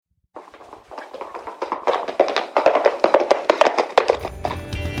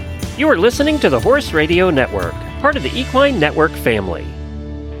You are listening to the Horse Radio Network, part of the Equine Network family.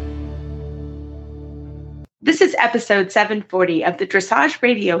 This is episode 740 of the Dressage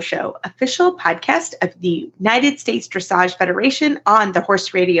Radio Show, official podcast of the United States Dressage Federation on the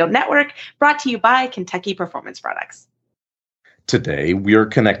Horse Radio Network, brought to you by Kentucky Performance Products. Today, we are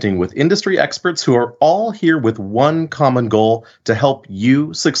connecting with industry experts who are all here with one common goal: to help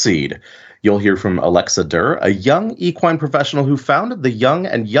you succeed. You'll hear from Alexa Durr, a young equine professional who founded the Young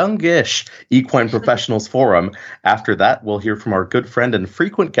and Youngish Equine Professionals Forum. After that, we'll hear from our good friend and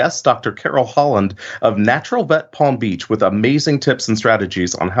frequent guest, Dr. Carol Holland of Natural Vet Palm Beach, with amazing tips and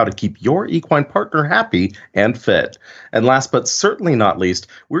strategies on how to keep your equine partner happy and fit. And last but certainly not least,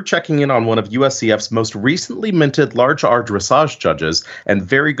 we're checking in on one of USCF's most recently minted large R dressage judges and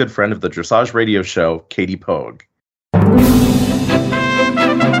very good friend of the Dressage Radio Show, Katie Pogue.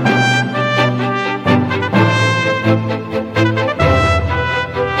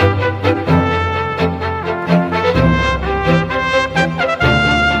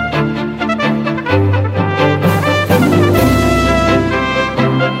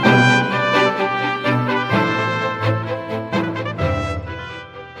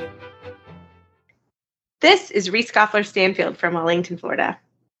 This is Reese Goffler-Stanfield from Wellington, Florida.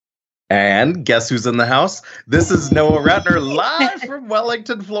 And guess who's in the house? This is Noah Ratner, live from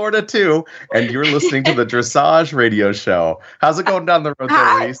Wellington, Florida, too. And you're listening to the Dressage Radio Show. How's it going down the road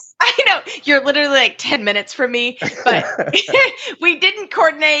there, Reese? I know. You're literally like 10 minutes from me, but we didn't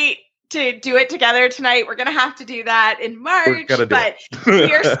coordinate to do it together tonight. We're going to have to do that in March, but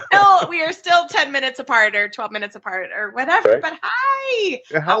we are still 10 minutes apart or 12 minutes apart or whatever. Right. But hi.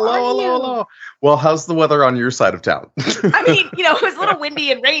 Hello. Well, how's the weather on your side of town? I mean, it was a little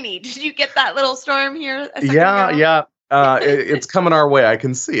windy and rainy. Did you get that little storm here? Yeah. It's coming our way. I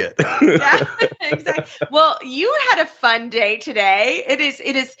can see it. Yeah, exactly. Well, you had a fun day today. It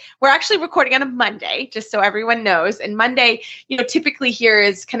is. We're actually recording on a Monday, just so everyone knows. And Monday, typically here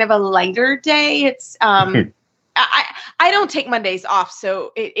is kind of a lighter day. It's I don't take Mondays off,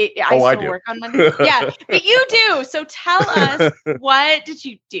 so I still work on Mondays. Yeah, but you do. So tell us, what did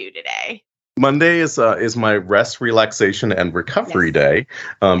you do today? Monday is my rest, relaxation, and recovery day,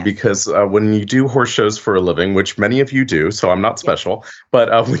 because when you do horse shows for a living, which many of you do, so I'm not special,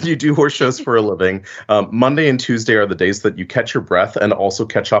 but when you do horse shows for a living, Monday and Tuesday are the days that you catch your breath and also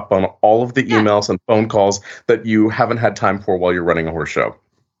catch up on all of the emails and phone calls that you haven't had time for while you're running a horse show.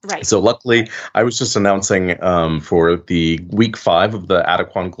 Right. So luckily, I was just announcing for the week 5 of the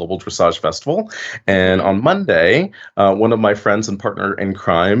Adequan Global Dressage Festival. And on Monday, one of my friends and partner in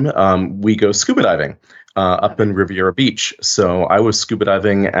crime, we go scuba diving up in Riviera Beach. So I was scuba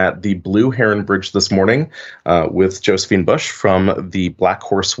diving at the Blue Heron Bridge this morning with Josephine Bush from the Black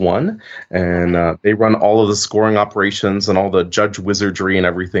Horse One. And they run all of the scoring operations and all the judge wizardry and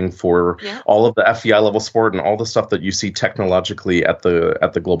everything for all of the FEI level sport and all the stuff that you see technologically at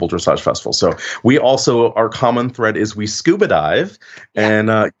the Global Dressage Festival. So we also, our common thread is we scuba dive.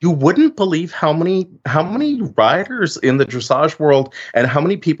 And you wouldn't believe how many riders in the dressage world and how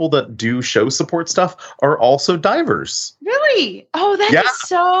many people that do show support stuff are also divers. Really? Oh, that is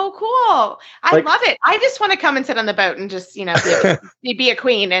so cool. I love it. I just want to come and sit on the boat and just, be a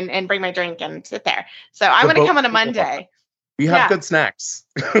queen and bring my drink and sit there. So I'm going to come on a Monday. We have good snacks.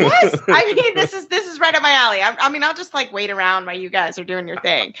 Yes. I mean, this is right up my alley. I'll just wait around while you guys are doing your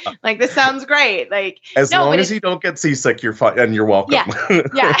thing. This sounds great. As long as you don't get seasick, you're fine and you're welcome.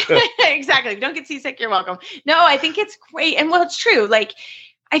 Yeah, exactly. If you don't get seasick, you're welcome. No, I think it's great. And it's true.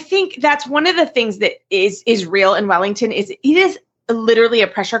 I think that's one of the things that is real in Wellington is it is literally a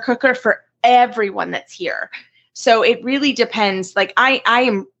pressure cooker for everyone that's here. So it really depends. I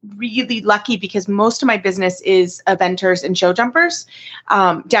am really lucky because most of my business is eventers and show jumpers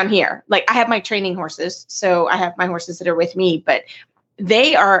down here. I have my training horses. So I have my horses that are with me, but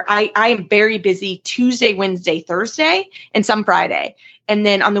I am very busy Tuesday, Wednesday, Thursday, and some Friday. And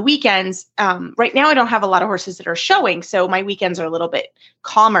then on the weekends, right now I don't have a lot of horses that are showing, so my weekends are a little bit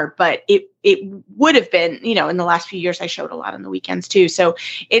calmer, but it would have been, in the last few years, I showed a lot on the weekends too. So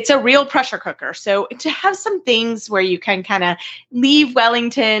it's a real pressure cooker. So to have some things where you can kind of leave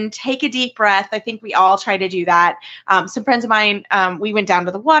Wellington, take a deep breath, I think we all try to do that. Some friends of mine, we went down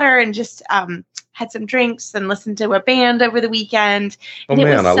to the water and just had some drinks and listened to a band over the weekend. And it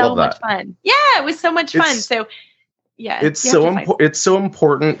was so much fun. Yeah, it was so much fun. So Yeah. It's so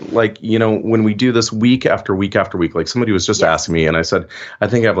important. Like, when we do this week after week after week, like somebody was just asking me and I said, I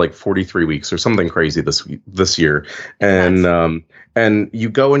think I have like 43 weeks or something crazy this year. And you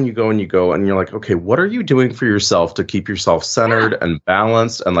go and you go and you go and you're like, okay, what are you doing for yourself to keep yourself centered and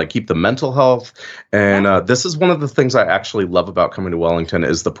balanced and like keep the mental health? And this is one of the things I actually love about coming to Wellington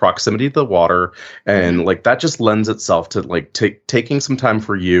is the proximity to the water. And like that just lends itself to like taking some time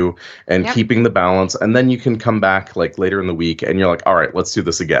for you and keeping the balance. And then you can come back like later in the week and you're like, all right, let's do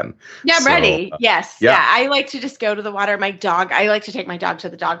this again. Yeah, I'm ready. Yes. Yeah. I like to just go to the water. I like to take my dog to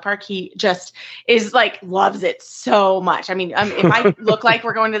the dog park. He just is like, loves it so much. I mean, if I look like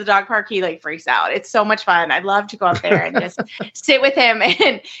we're going to the dog park, he like freaks out. It's so much fun. I'd love to go out there and just sit with him.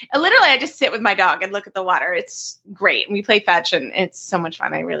 And literally I just sit with my dog and look at the water. It's great. And we play fetch and it's so much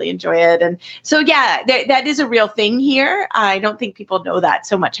fun. I really enjoy it. And so, yeah, that is a real thing here. I don't think people know that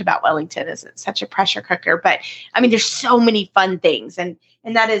so much about Wellington as it's such a pressure cooker. But I mean, there's so many fun things. And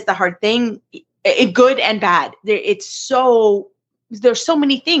that is the hard thing, good and bad. There's so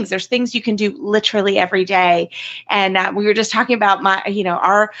many things. There's things you can do literally every day. And we were just talking about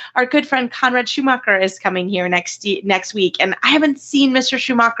our good friend Conrad Schumacher is coming here next week. And I haven't seen Mr.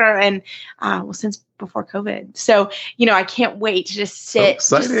 Schumacher since before COVID. So, I can't wait to just sit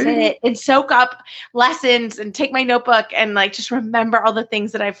and soak up lessons and take my notebook and like, just remember all the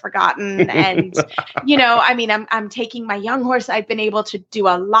things that I've forgotten. And, I'm taking my young horse. I've been able to do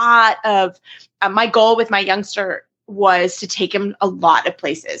a lot of my goal with my youngster was to take him a lot of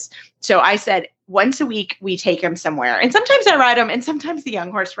places. So I said, once a week, we take him somewhere. And sometimes I ride him. And sometimes the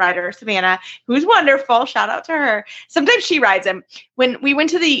young horse rider, Savannah, who's wonderful, shout out to her. Sometimes she rides him. When we went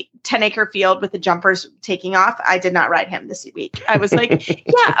to the 10-acre field with the jumpers taking off, I did not ride him this week. I was like,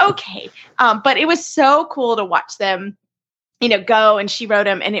 yeah, okay. But it was so cool to watch them, go, and she rode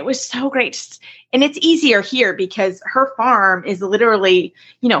him. And it was so great. And it's easier here because her farm is literally,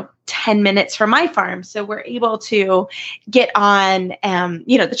 10 minutes from my farm. So we're able to get on,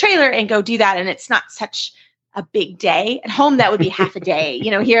 the trailer and go do that. And it's not such a big day. At home, that would be half a day.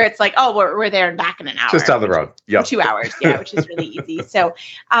 Here it's like, oh, we're there and back in an hour. Just down the road. Yeah. 2 hours. Yeah. Which is really easy. So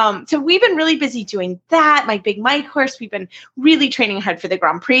we've been really busy doing that. My big Mike horse, we've been really training hard for the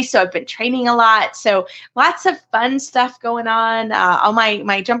Grand Prix. So I've been training a lot. So lots of fun stuff going on. All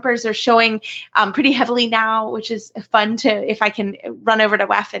my jumpers are showing pretty heavily now, which is fun if I can run over to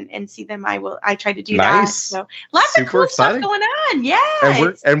WEF and see them, I try to do that. So lots of cool stuff going on.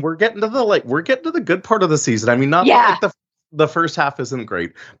 Yeah. And we're getting to the good part of the season. I mean, not like the first half isn't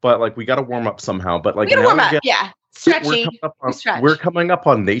great, but like we got to warm up somehow. But like stretching. We're coming up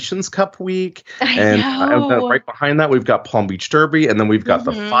on Nations Cup week, and right behind that we've got Palm Beach Derby, and then we've got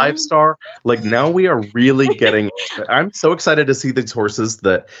the 5-star. Like now we are really getting. I'm so excited to see these horses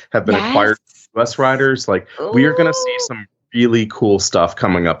that have been acquired by US riders. Like we are going to see some really cool stuff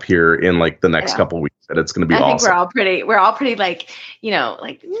coming up here in like the next couple weeks, and it's going to be awesome. I think we're all pretty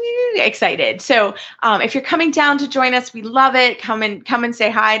excited. So if you're coming down to join us, we love it. Come and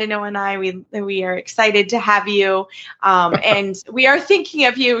say hi to Noah and I. We are excited to have you. And we are thinking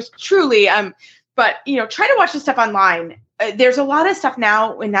of you truly. But try to watch the stuff online. There's a lot of stuff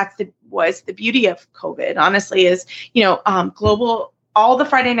now, and was the beauty of COVID, honestly, is, global, all the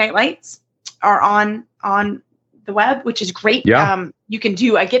Friday night lights are on the web, which is great. Yeah. You can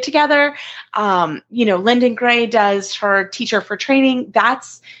do a get together. Lyndon Gray does her Teacher for Training.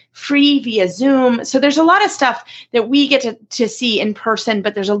 That's free via Zoom. So there's a lot of stuff that we get to see in person,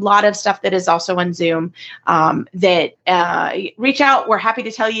 but there's a lot of stuff that is also on Zoom that reach out. We're happy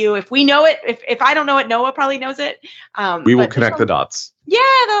to tell you if we know it. If I don't know it, Noah probably knows it. We will connect the dots. Yeah,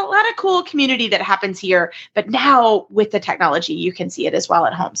 there's a lot of cool community that happens here. But now with the technology, you can see it as well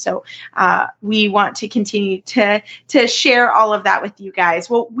at home. So we want to continue to share all of that with you guys.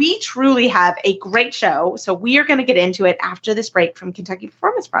 Well, we truly have a great show. So we are going to get into it after this break from Kentucky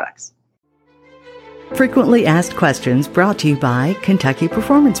Performance Products. Frequently asked questions brought to you by Kentucky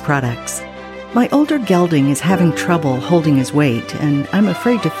Performance Products. My older gelding is having trouble holding his weight, and I'm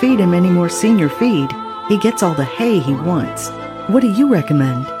afraid to feed him any more senior feed. He gets all the hay he wants. What do you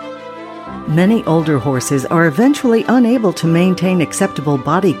recommend? Many older horses are eventually unable to maintain acceptable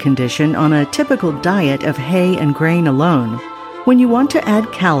body condition on a typical diet of hay and grain alone. When you want to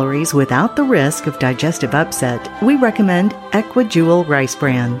add calories without the risk of digestive upset, we recommend EquiJewel Rice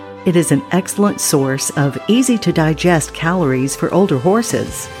Bran. It is an excellent source of easy-to-digest calories for older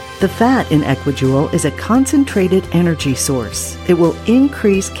horses. The fat in EquiJewel is a concentrated energy source. It will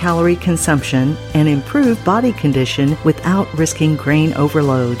increase calorie consumption and improve body condition without risking grain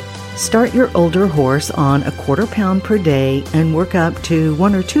overload. Start your older horse on 1/4 pound per day and work up to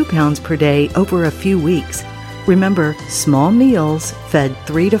 1 or 2 pounds per day over a few weeks. Remember, small meals fed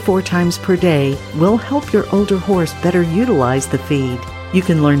 3 to 4 times per day will help your older horse better utilize the feed. You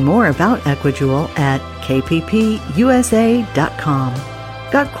can learn more about Equijewel at kppusa.com.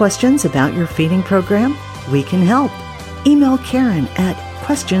 Got questions about your feeding program? We can help. Email Karen at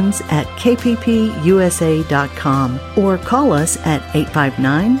questions@kppusa.com or call us at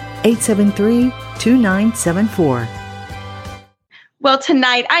 859-873-2974. Well,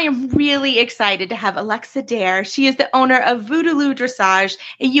 tonight I am really excited to have Alexa Dare. She is the owner of Voodoo Dressage,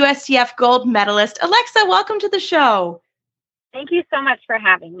 a USDF gold medalist. Alexa, welcome to the show. Thank you so much for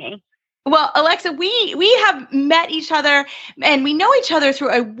having me. Well, Alexa, we have met each other and we know each other through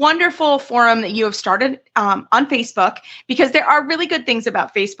a wonderful forum that you have started on Facebook, because there are really good things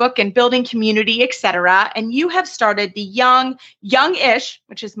about Facebook and building community, etc. And you have started the youngish,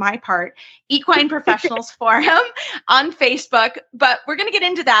 which is my part, Equine Professionals Forum on Facebook. But we're going to get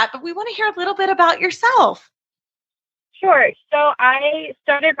into that. But we want to hear a little bit about yourself. Sure. So I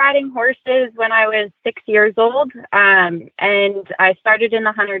started riding horses when I was 6 years old, and I started in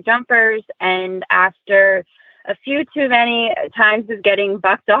the hunter jumpers. And after a few too many times of getting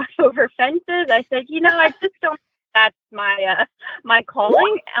bucked off over fences, I said, I just don't. That's my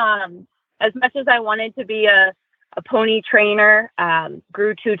calling. As much as I wanted to be a pony trainer,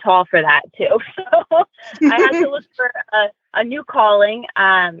 grew too tall for that too. So I had to look for a new calling.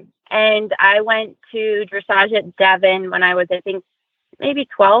 And I went to dressage at Devon when I was, I think, maybe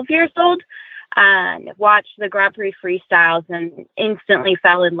 12 years old, and watched the Grand Prix freestyles and instantly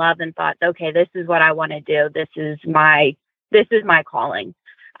fell in love and thought, okay, this is what I want to do. This is my calling.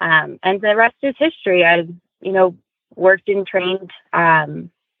 And the rest is history. I've, worked and trained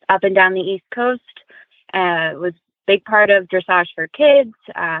up and down the East Coast. Was a big part of Dressage for Kids.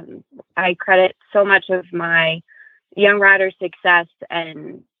 I credit so much of my young rider success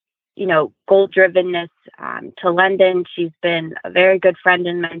and goal drivenness to London. She's been a very good friend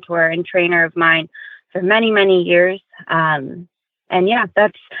and mentor and trainer of mine for many, many years. And yeah,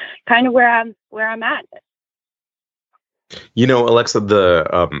 that's kind of where I'm at. Alexa,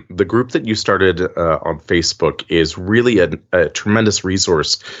 the group that you started on Facebook is really a tremendous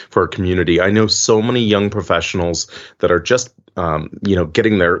resource for our community. I know so many young professionals that are just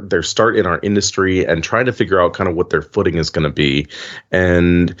getting their start in our industry and trying to figure out kind of what their footing is going to be.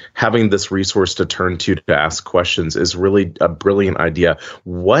 And having this resource to turn to ask questions is really a brilliant idea.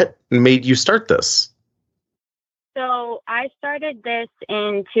 What made you start this? So I started this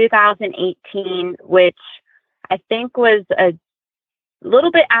in 2018, which I think was a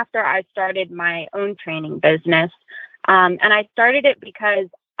little bit after I started my own training business. And I started it because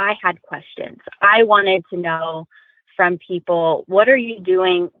I had questions. I wanted to know from people, what are you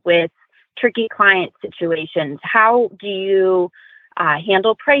doing with tricky client situations? How do you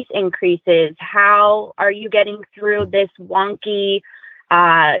handle price increases? How are you getting through this wonky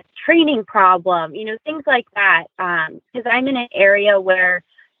training problem? Things like that. Because I'm in an area where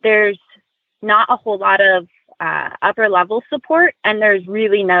there's not a whole lot of upper level support, and there's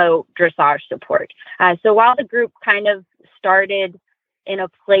really no dressage support. So while the group kind of started in a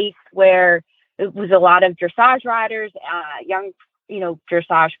place where it was a lot of dressage riders, young,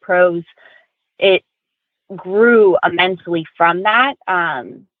 dressage pros, it grew immensely from that.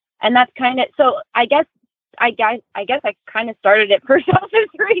 And that's kind of, so I guess I kind of started it for selfish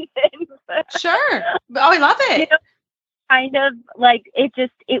reasons. Sure. Oh, I love it. Kind of like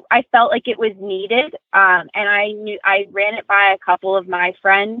I felt like it was needed. And I ran it by a couple of my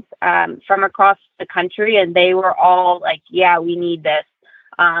friends from across the country, and they were all like, yeah, we need this.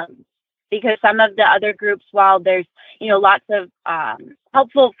 Because some of the other groups, while there's, lots of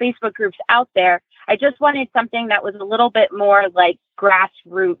helpful Facebook groups out there, I just wanted something that was a little bit more like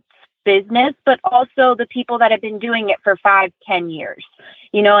grassroots business, but also the people that have been doing it for 5-10 years,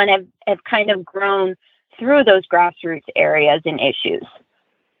 and have kind of grown through those grassroots areas and issues.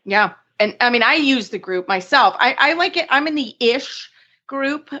 Yeah. And I mean, I use the group myself. I like it. I'm in the ish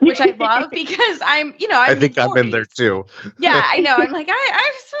group, which I love because I'm I think I'm in there too. Yeah, I know. I'm like,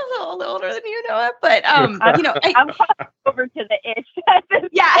 I'm still a little older than but I'm over to the ish.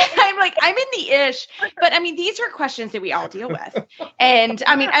 Yeah, I'm like, I'm in the ish, but I mean, these are questions that we all deal with. And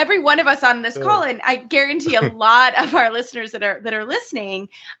I mean, every one of us on this call, and I guarantee a lot of our listeners that are listening,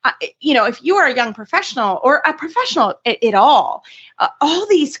 if you are a young professional or a professional at all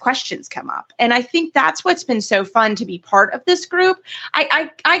these questions come up. And I think that's what's been so fun to be part of this group.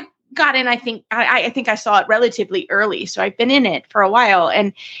 I got in, I think I saw it relatively early. So I've been in it for a while,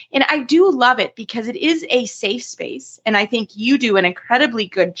 and I do love it because it is a safe space. And I think you do an incredibly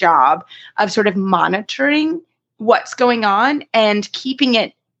good job of sort of monitoring what's going on and keeping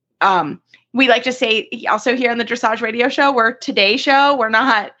it we like to say also here on the Dressage Radio Show, we're Today Show. We're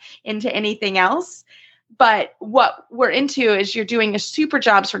not into anything else. But what we're into is you're doing a super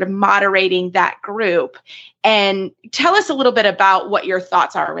job sort of moderating that group. And tell us a little bit about what your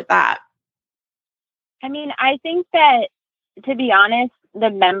thoughts are with that. I mean, I think that, to be honest, the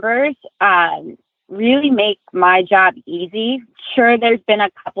members really make my job easy. Sure, there's been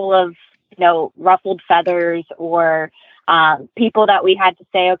a couple of, ruffled feathers or people that we had to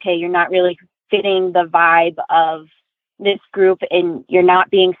say, okay, you're not really fitting the vibe of this group and you're not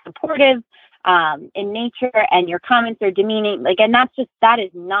being supportive in nature and your comments are demeaning. And that is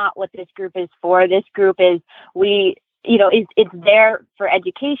not what this group is for. This group is, it's there for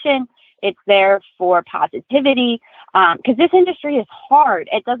education. It's there for positivity. Because this industry is hard.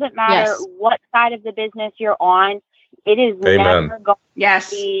 It doesn't matter what side of the business you're on. It is never going to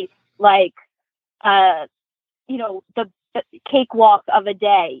be like, the cakewalk of a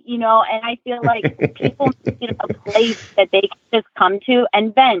day, and I feel like people need a place that they can just come to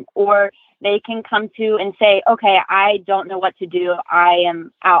and vent, or they can come to and say, okay, I don't know what to do. I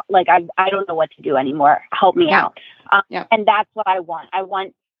am out. I don't know what to do anymore. Help me out. And that's what I want. I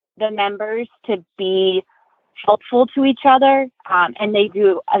want the members to be helpful to each other. And they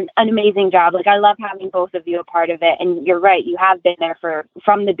do an amazing job. I love having both of you a part of it. And you're right. You have been there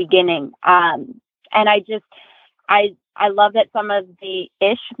from the beginning. And I love that some of the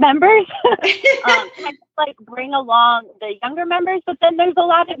ish members bring along the younger members, but then there's a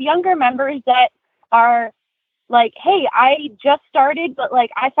lot of younger members that are like, hey, I just started, but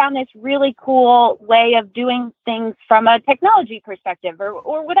I found this really cool way of doing things from a technology perspective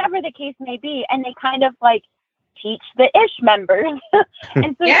or whatever the case may be. And they kind of teach the ish members.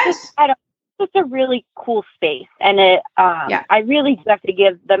 And so it's just a really cool space. And I really have to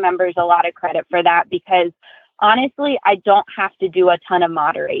give the members a lot of credit for that, because honestly, I don't have to do a ton of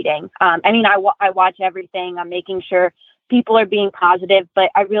moderating. I watch everything. I'm making sure people are being positive, but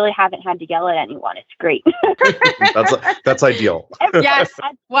I really haven't had to yell at anyone. It's great. That's ideal. Yes.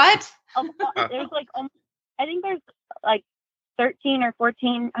 What? There's I think there's 13 or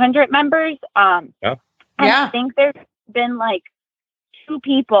 1,400 members. I think there's been 2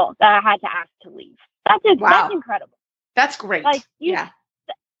 people that I had to ask to leave. That's incredible. That's great.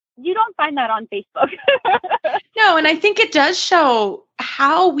 You don't find that on Facebook. No, and I think it does show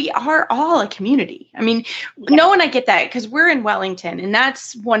how we are all a community. No, and I get that because we're in Wellington, and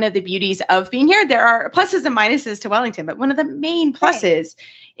that's one of the beauties of being here. There are pluses and minuses to Wellington, but one of the main pluses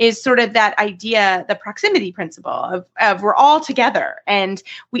is sort of that idea, the proximity principle of we're all together and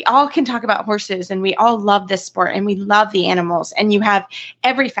we all can talk about horses and we all love this sport and we love the animals, and you have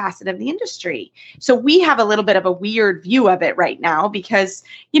every facet of the industry. So we have a little bit of a weird view of it right now because,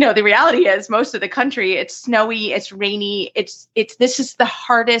 the reality is most of the country, it's snowy, it's rainy, this is the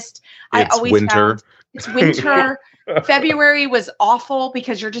hardest. It's winter. It's winter. February was awful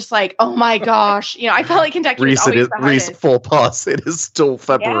because you're just oh my gosh. I felt like Kentucky was always the hardest. Full pause. It is still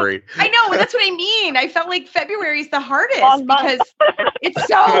February. Yeah. I know. That's what I mean. I felt like February is the hardest because it's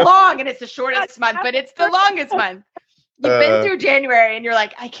so long and it's the shortest month, but it's the longest month. You've been through January and you're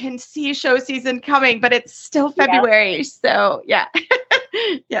like, I can see show season coming, but it's still February. Yeah. So yeah.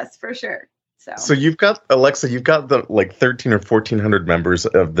 Yes, for sure. So you've got, Alexa, the 13 or 1,400 members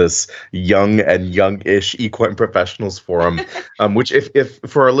of this young and young-ish equine professionals forum, which if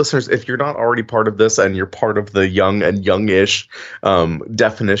for our listeners, if you're not already part of this and you're part of the young and young-ish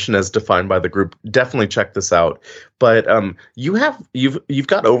definition as defined by the group, definitely check this out. But you've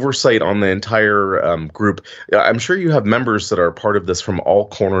got oversight on the entire group. I'm sure you have members that are part of this from all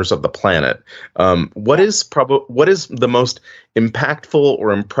corners of the planet. What is the most impactful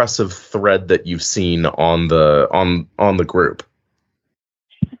or impressive thread that you've seen on the group?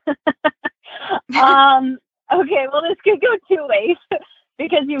 Okay, well, this could go 2 ways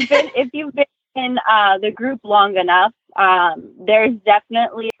because if you've been in the group long enough, there's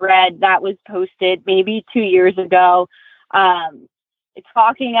definitely a thread that was posted maybe 2 years ago,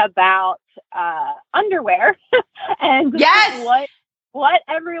 talking about underwear and what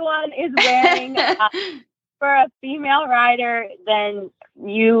everyone is wearing. For a female rider, then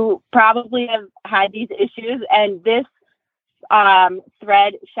you probably have had these issues. And this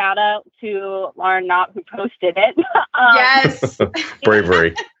thread, shout out to Lauren Knott who posted it. Yes.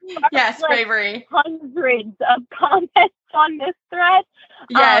 Bravery. Yes, bravery. Hundreds of comments on this thread.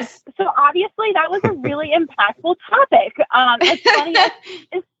 Yes. So obviously that was a really impactful topic. It's funny.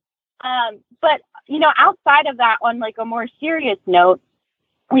 But, outside of that, on a more serious note,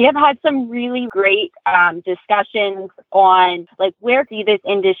 we have had some really great discussions on where see this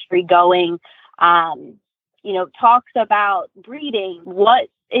industry going. Talks about breeding, what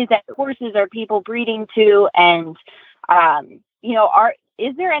is that horses are people breeding to? And,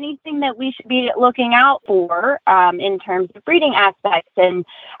 is there anything that we should be looking out for in terms of breeding aspects and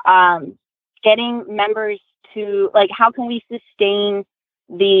getting members to, like, how can we sustain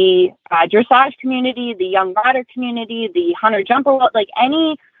the dressage community, the young rider community, the hunter jumper, like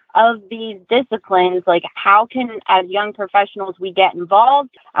any of these disciplines, like how can, as young professionals, we get involved?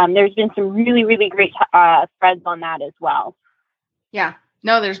 There's been some really, really great threads on that as well. Yeah,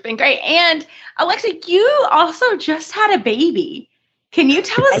 no, there's been great. And Alexa, you also just had a baby. Can you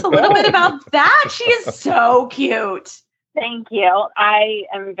tell us a little bit about that? She is so cute. Thank you. I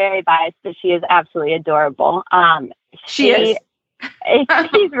am very biased, but she is absolutely adorable. She is.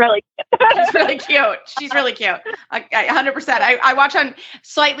 She's really cute. She's really cute. She's really cute. 100%. I watch on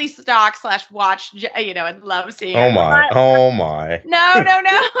Slightly Stock /watch, and love seeing her. Oh my.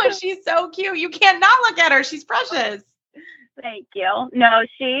 No. She's so cute. You can't not look at her. She's precious. Thank you. No,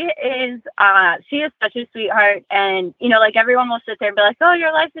 she is such a sweetheart. And, like everyone will sit there and be like, oh,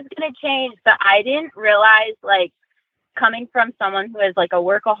 your life is going to change. But I didn't realize, like, coming from someone who is like a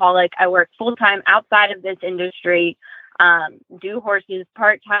workaholic, I work full time outside of this industry, do horses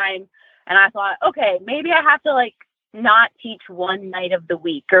part-time. And I thought, okay, maybe I have to like not teach one night of the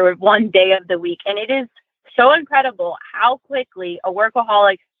week or one day of the week. And it is so incredible how quickly a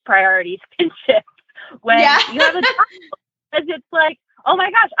workaholic's priorities can shift when you have a job. Because it's like, oh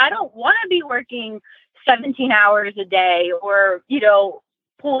my gosh, I don't want to be working 17 hours a day or,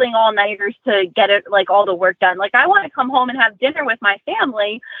 pulling all-nighters to get it, like all the work done. Like I want to come home and have dinner with my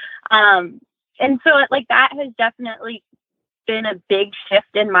family. And so like that has definitely been a big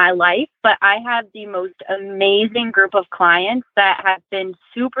shift in my life, but I have the most amazing group of clients that have been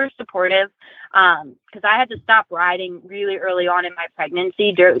super supportive. Cause I had to stop riding really early on in my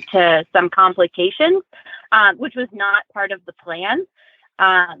pregnancy due to some complications, which was not part of the plan.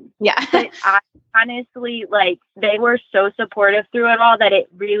 But I honestly, like, they were so supportive through it all that it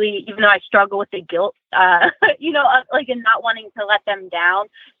really, even though I struggle with the guilt, like, and not wanting to let them down,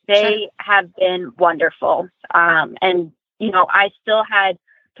 they have been wonderful. And, I still had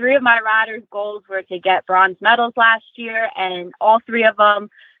 3 of my riders' goals were to get bronze medals last year, and all 3 of them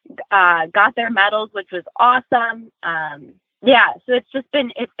got their medals, which was awesome. So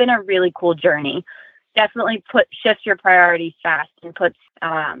it's been a really cool journey. Definitely shifts your priorities fast and puts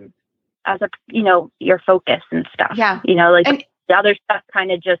your focus and stuff. Yeah. And the other stuff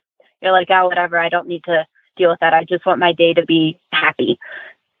kind of just, you're like, oh, whatever, I don't need to deal with that. I just want my day to be happy.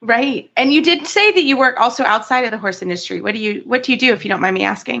 Right. And you did say that you work also outside of the horse industry. What do you do, if you don't mind me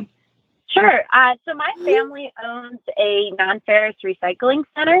asking? Sure. So my family owns a non-ferrous recycling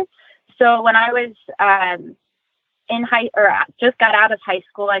center. So when I was just got out of high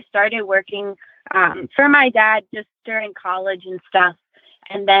school, I started working for my dad just during college and stuff.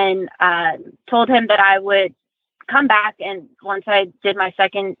 And then told him that I would come back. And once I did my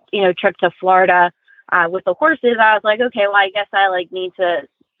second, trip to Florida with the horses, I was like, okay, well, I guess I need to,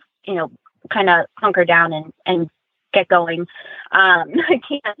 kind of hunker down and get going.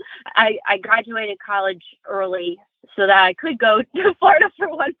 I graduated college early so that I could go to Florida for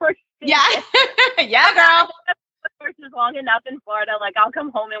one more season. Yeah, girl. Horses long enough in Florida, like I'll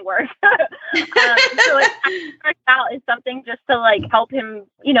come home and work. So it out is something just to help him,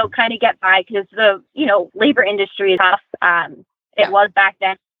 kind of get by, because the labor industry is tough. It was back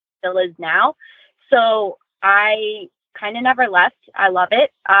then, still is now. So I kind of never left. I love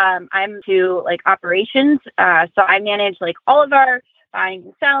it. I'm to operations, so I manage all of our buying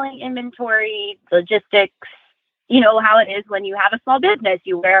and selling, inventory, logistics. How it is when you have a small business,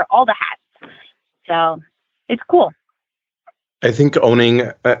 you wear all the hats. So it's cool. I think owning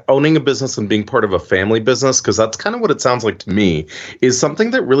a business and being part of a family business, because that's kind of what it sounds like to me, is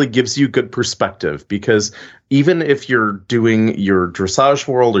something that really gives you good perspective. Because even if you're doing your dressage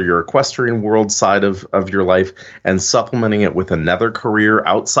world or your equestrian world side of your life and supplementing it with another career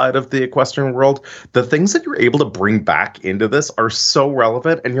outside of the equestrian world, the things that you're able to bring back into this are so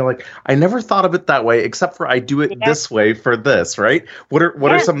relevant. And you're like, I never thought of it that way, except for I do it this way for this, right? What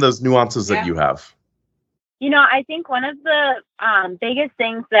are some of those nuances that you have? I think one of the biggest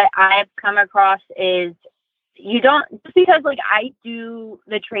things that I've come across is just because I do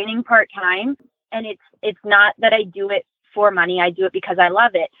the training part-time, and it's not that I do it for money. I do it because I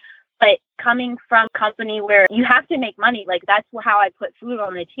love it. But coming from a company where you have to make money, that's how I put food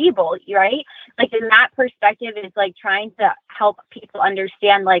on the table, right? In that perspective is trying to help people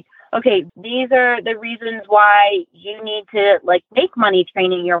understand, okay, these are the reasons why you need to make money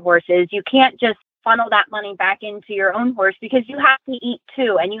training your horses. You can't just funnel that money back into your own horse, because you have to eat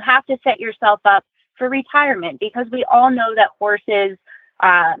too, and you have to set yourself up for retirement, because we all know that horses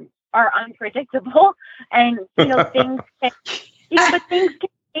are unpredictable, and things can, but things can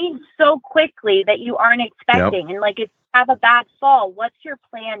change so quickly that you aren't expecting. Yep. And like, if you have a bad fall, what's your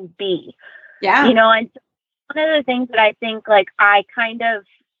plan B? Yeah. And one of the things that I think, like, I kind of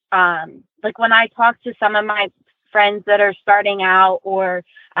like when I talk to some of my friends that are starting out, or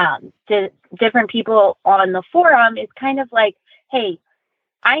to different people on the forum, is kind of like, hey,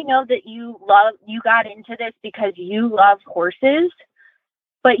 I know that you got into this because you love horses,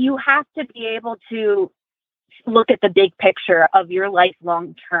 but you have to be able to look at the big picture of your life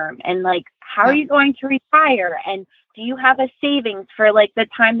long term. And like, how are you going to retire? And do you have a savings for like the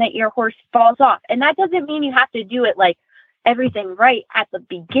time that your horse falls off? And that doesn't mean you have to do it like everything right at the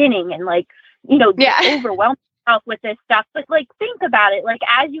beginning and like, overwhelm yourself with this stuff. But like, think about it. Like,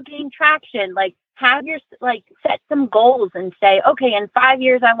 as you gain traction, like, have your, like, set some goals and say, okay, in 5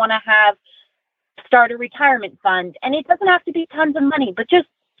 years, I want to start a retirement fund. And it doesn't have to be tons of money, but just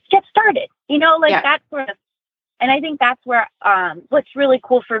get started, that sort of. And I think that's where, what's really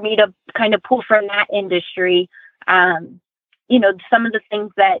cool for me to kind of pull from that industry, some of the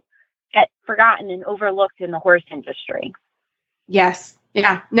things that get forgotten and overlooked in the horse industry. Yes.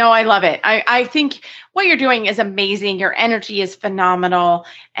 Yeah. No, I love it. I think what you're doing is amazing. Your energy is phenomenal.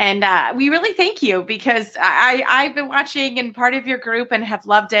 And we really thank you, because I've been watching and part of your group and have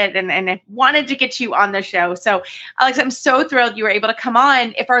loved it, and I wanted to get you on the show. So, Alex, I'm so thrilled you were able to come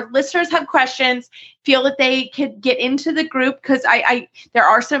on. If our listeners have questions, feel that they could get into the group, because there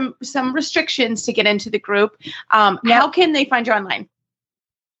are some restrictions to get into the group. How can they find you online?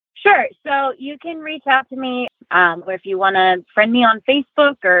 Sure. So you can reach out to me, or if you want to friend me on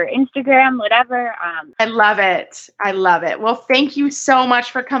Facebook or Instagram, whatever. I love it. I love it. Well, thank you so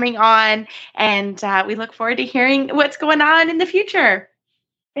much for coming on, and we look forward to hearing what's going on in the future.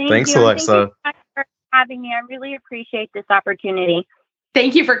 Thanks, Alexa. Thank you so much for having me. I really appreciate this opportunity.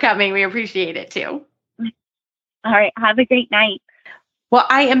 Thank you for coming. We appreciate it too. All right. Have a great night. Well,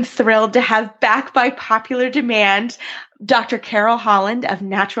 I am thrilled to have back by popular demand Dr. Carol Holland of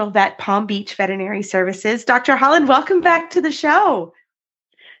Natural Vet Palm Beach Veterinary Services. Dr. Holland, welcome back to the show.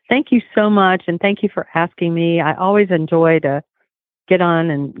 Thank you so much, and thank you for asking me. I always enjoy to get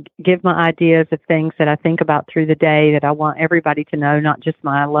on and give my ideas of things that I think about through the day that I want everybody to know, not just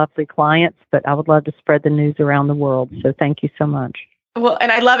my lovely clients, but I would love to spread the news around the world. So thank you so much. Well,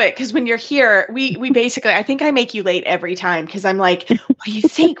 and I love it, because when you're here, we basically, I think I make you late every time, because I'm like, what do you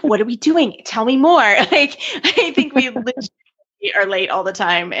think? What are we doing? Tell me more. Like, I think we literally are late all the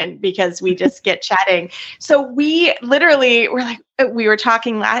time, and because we just get chatting. So we were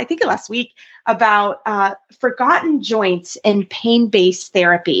talking, I think last week, about forgotten joints and pain-based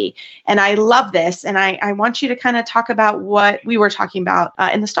therapy. And I love this. And I want you to kind of talk about what we were talking about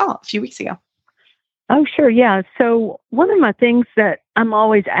in the stall a few weeks ago. Oh, sure. Yeah. So one of my things that I'm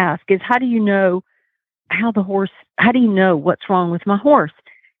always asked is, how do you know what's wrong with my horse?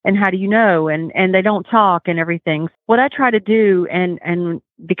 And how do you know? And they don't talk and everything. What I try to do, and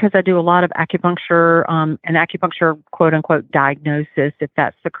because I do a lot of acupuncture, and acupuncture, quote unquote, diagnosis, if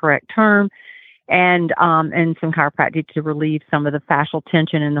that's the correct term, and some chiropractic to relieve some of the fascial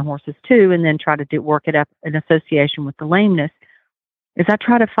tension in the horses too, and then try to work it up in association with the lameness, is I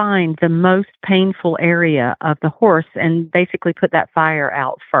try to find the most painful area of the horse and basically put that fire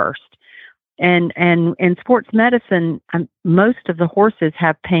out first. And in sports medicine, most of the horses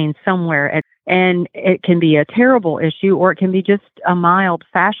have pain somewhere, and it can be a terrible issue, or it can be just a mild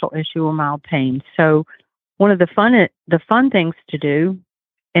fascial issue or mild pain. So one of the fun things to do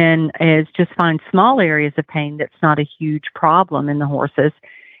is just find small areas of pain that's not a huge problem in the horses,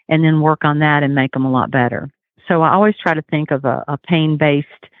 and then work on that and make them a lot better. So I always try to think of a pain-based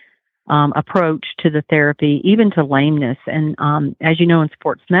approach to the therapy, even to lameness. And as you know, in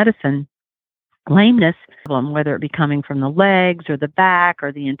sports medicine, lameness, whether it be coming from the legs or the back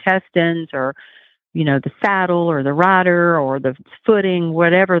or the intestines or, the saddle or the rider or the footing,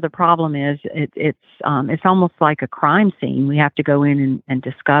 whatever the problem is, it's almost like a crime scene. We have to go in and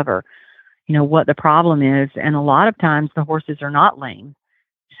discover, what the problem is. And a lot of times the horses are not lame.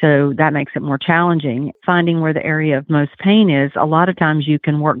 So that makes it more challenging. Finding where the area of most pain is, a lot of times you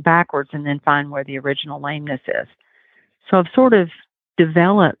can work backwards and then find where the original lameness is. So I've sort of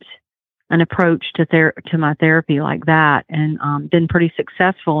developed an approach to my therapy like that, and been pretty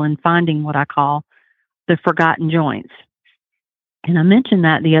successful in finding what I call the forgotten joints. And I mentioned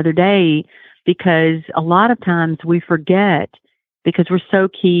that the other day because a lot of times we forget, because we're so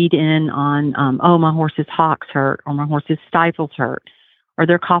keyed in on, my horse's hocks hurt, or my horse's stifles hurt, or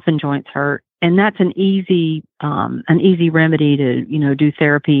their coffin joints hurt. And that's an easy remedy to, do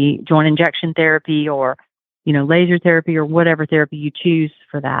therapy, joint injection therapy, or laser therapy or whatever therapy you choose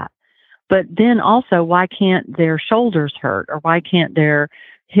for that. But then also, why can't their shoulders hurt, or why can't their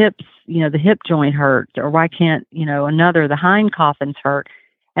hips, the hip joint hurt, or why can't, the hind coffins hurt?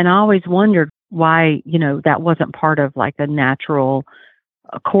 And I always wondered why, that wasn't part of like a natural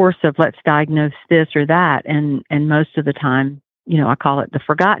course of let's diagnose this or that. And most of the time, I call it the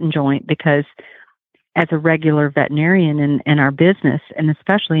forgotten joint, because as a regular veterinarian in our business, and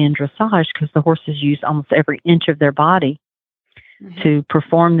especially in dressage, because the horses use almost every inch of their body to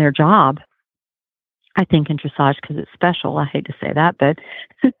perform their job. I think in dressage because it's special. I hate to say that, but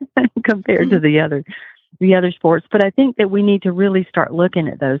compared to the other sports. But I think that we need to really start looking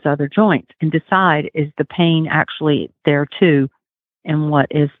at those other joints and decide, is the pain actually there too? And what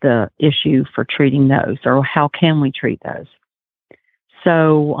is the issue for treating those, or how can we treat those?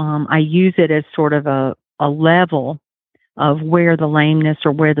 So I use it as sort of a level of where the lameness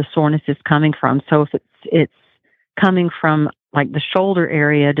or where the soreness is coming from. So if it's coming from like the shoulder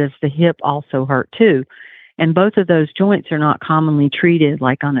area, does the hip also hurt too? And both of those joints are not commonly treated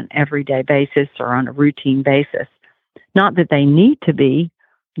like on an everyday basis or on a routine basis. Not that they need to be,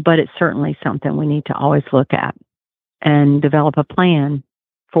 but it's certainly something we need to always look at and develop a plan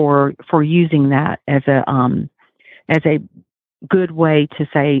for using that as a good way to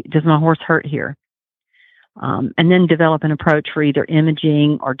say, does my horse hurt here? And then develop an approach for either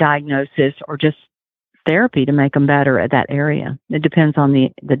imaging or diagnosis or just therapy to make them better at that area. It depends on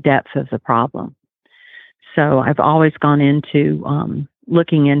the depth of the problem. So I've always gone into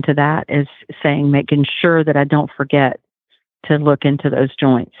looking into that as saying, making sure that I don't forget to look into those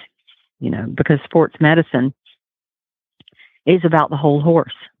joints, because sports medicine is about the whole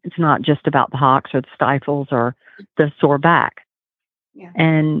horse. It's not just about the hocks or the stifles or the sore back. Yeah.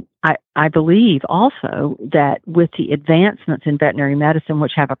 And I believe also that with the advancements in veterinary medicine,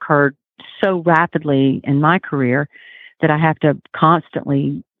 which have occurred so rapidly in my career, that I have to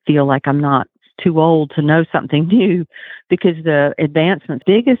constantly feel like I'm not too old to know something new, because the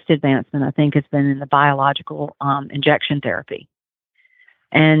biggest advancement, I think, has been in the biological injection therapy.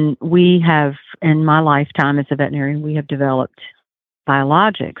 And we have, in my lifetime as a veterinarian, we have developed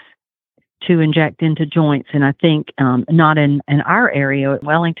biologics to inject into joints. And I think not in our area at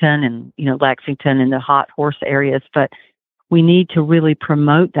Wellington and, Lexington and the hot horse areas, but we need to really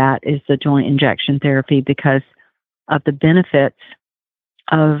promote that is the joint injection therapy because of the benefits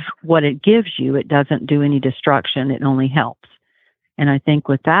of what it gives you. It doesn't do any destruction. It only helps. And I think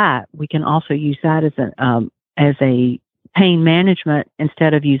with that, we can also use that as a pain management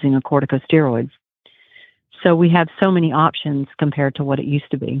instead of using a corticosteroid. So we have so many options compared to what it used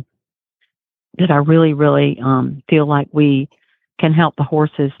to be that I really, really feel like we can help the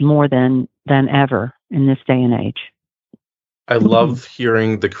horses more than ever in this day and age. I love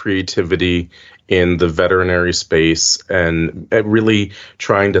hearing the creativity in the veterinary space and really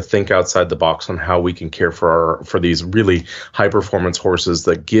trying to think outside the box on how we can care for these really high performance horses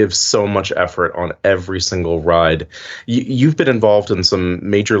that give so much effort on every single ride. You've been involved in some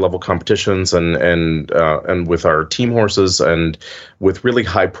major level competitions and with our team horses and with really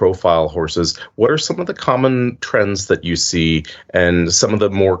high profile horses. What are some of the common trends that you see and some of the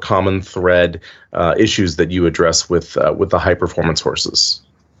more common thread issues that you address with the high performance horses?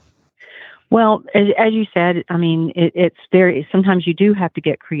 Well, as you said, I mean, it's very, sometimes you do have to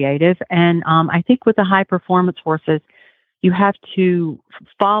get creative. And I think with the high performance horses, you have to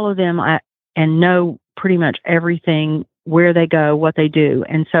follow them and know pretty much everything, where they go, what they do.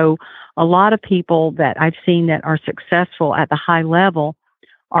 And so a lot of people that I've seen that are successful at the high level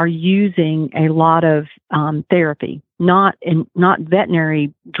are using a lot of therapy, not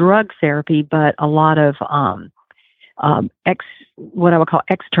veterinary drug therapy, but a lot of what I would call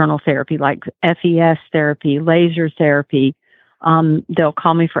external therapy, like FES therapy, laser therapy. They'll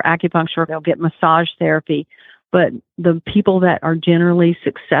call me for acupuncture. They'll get massage therapy. But the people that are generally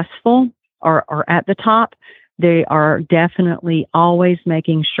successful are at the top. They are definitely always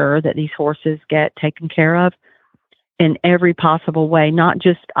making sure that these horses get taken care of in every possible way, not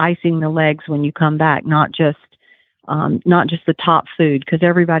just icing the legs when you come back, not just the top food, because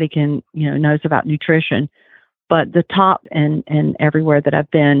everybody knows about nutrition. But the top and everywhere that I've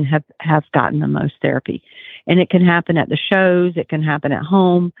been have gotten the most therapy. And it can happen at the shows, it can happen at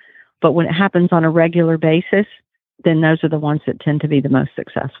home, but when it happens on a regular basis, then those are the ones that tend to be the most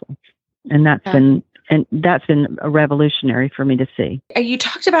successful. And that's been a revolutionary for me to see. You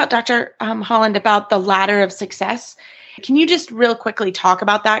talked about, Dr. Holland, about the ladder of success. Can you just real quickly talk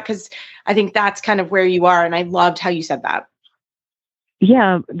about that? Because I think that's kind of where you are, and I loved how you said that.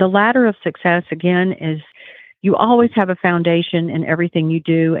 Yeah, the ladder of success, again, is you always have a foundation in everything you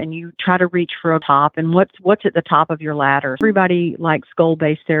do, and you try to reach for a top. And what's at the top of your ladder? Everybody likes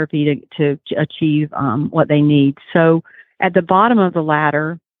goal-based therapy to achieve what they need. So at the bottom of the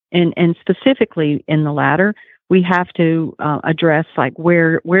ladder, and specifically in the ladder, we have to address, like,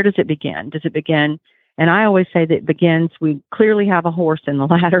 where does it begin? Does it begin? And I always say that it begins, we clearly have a horse in the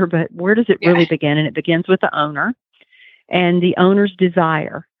ladder, but where does it really begin? And it begins with the owner and the owner's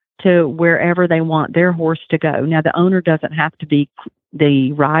desire to wherever they want their horse to go. Now, the owner doesn't have to be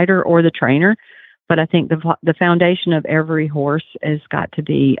the rider or the trainer, but I think the foundation of every horse has got to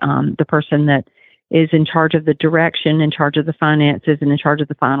be the person that is in charge of the direction, in charge of the finances, and in charge of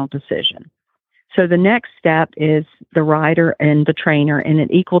the final decision. So the next step is the rider and the trainer, and at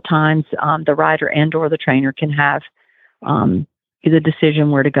equal times, the rider and or the trainer can have the decision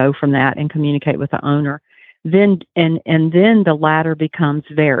where to go from that and communicate with the owner. Then then the ladder becomes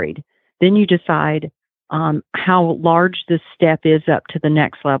varied. Then you decide how large the step is up to the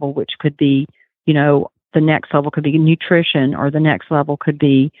next level, which could be, the next level could be nutrition, or the next level could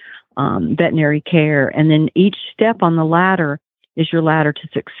be veterinary care. And then each step on the ladder is your ladder to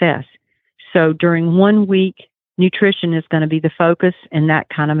success. So during 1 week, nutrition is going to be the focus, and that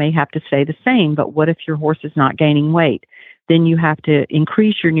kind of may have to stay the same. But what if your horse is not gaining weight? Then you have to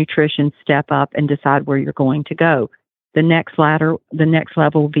increase your nutrition step up and decide where you're going to go. The next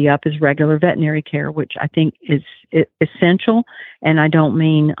level will be up is regular veterinary care, which I think is essential. And I don't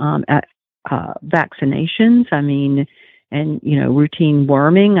mean vaccinations. I mean, and routine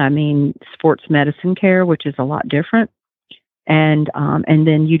worming. I mean sports medicine care, which is a lot different. And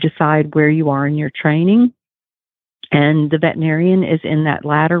then you decide where you are in your training. And the veterinarian is in that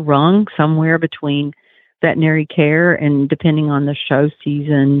ladder rung somewhere between veterinary care and depending on the show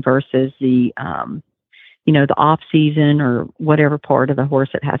season versus the off season or whatever part of the horse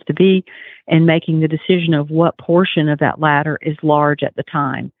it has to be, and making the decision of what portion of that ladder is large at the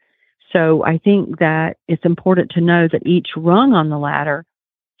time. So I think that it's important to know that each rung on the ladder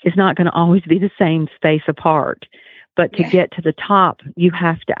is not going to always be the same space apart. But to get to the top, you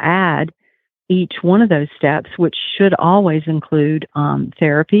have to add each one of those steps, which should always include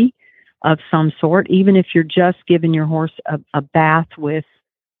therapy of some sort, even if you're just giving your horse a bath with,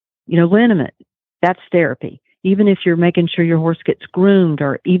 liniment. That's therapy. Even if you're making sure your horse gets groomed,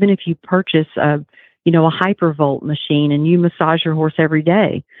 or even if you purchase a Hypervolt machine and you massage your horse every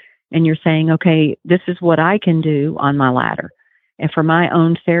day, and you're saying, okay, this is what I can do on my ladder and for my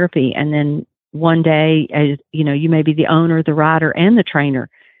own therapy. And then one day, as you may be the owner, the rider, and the trainer,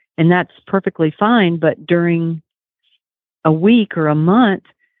 and that's perfectly fine. But during a week or a month,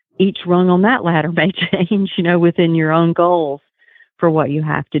 each rung on that ladder may change, within your own goals for what you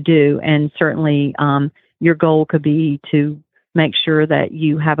have to do. And certainly your goal could be to make sure that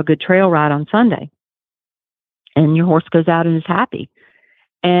you have a good trail ride on Sunday and your horse goes out and is happy.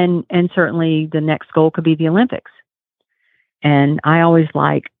 And certainly the next goal could be the Olympics. And I always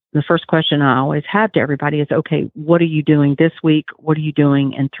the first question I always have to everybody is, okay, what are you doing this week? What are you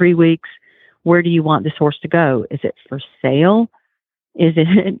doing in 3 weeks? Where do you want this horse to go? Is it for sale? Is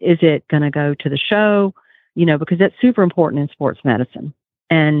it going to go to the show? Because that's super important in sports medicine.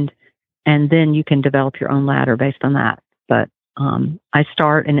 And then you can develop your own ladder based on that. But I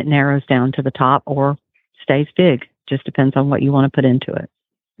start and it narrows down to the top or stays big. Just depends on what you want to put into it.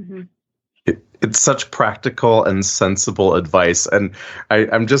 Mm-hmm. It's such practical and sensible advice, and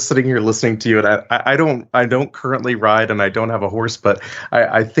I'm just sitting here listening to you. And I don't currently ride, and I don't have a horse, but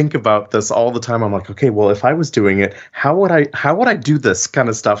I think about this all the time. I'm like, okay, well, if I was doing it, how would I do this kind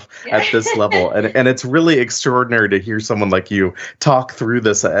of stuff at this level? And it's really extraordinary to hear someone like you talk through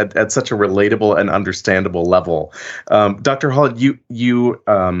this at such a relatable and understandable level. Dr. Hall,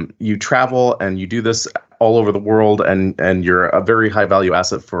 you travel and you do this all over the world, and you're a very high value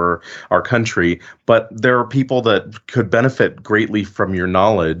asset for our country. But there are people that could benefit greatly from your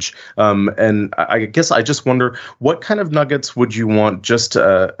knowledge. And I guess I just wonder, what kind of nuggets would you want just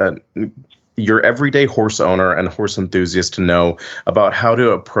your everyday horse owner and horse enthusiast to know about how to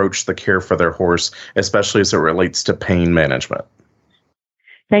approach the care for their horse, especially as it relates to pain management?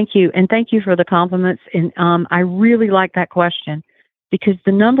 Thank you. And thank you for the compliments. And I really like that question, because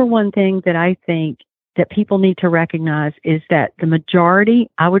the number one thing that I think that people need to recognize is that the majority,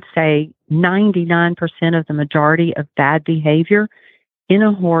 I would say 99% of the majority of bad behavior in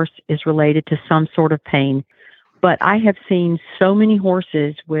a horse is related to some sort of pain. But I have seen so many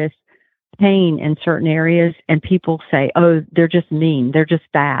horses with pain in certain areas, and people say, oh, they're just mean. They're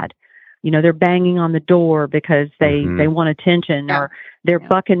just bad. They're banging on the door because they want attention, or they're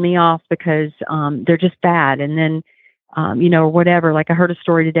bucking me off because they're just bad. And then or whatever. Like I heard a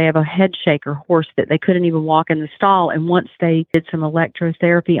story today of a head shaker horse that they couldn't even walk in the stall. And once they did some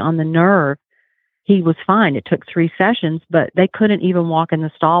electrotherapy on the nerve, he was fine. It took 3 sessions, but they couldn't even walk in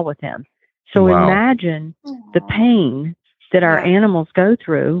the stall with him. So imagine the pain that our animals go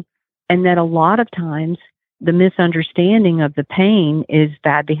through, and that a lot of times the misunderstanding of the pain is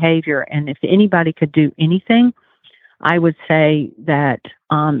bad behavior. And if anybody could do anything, I would say that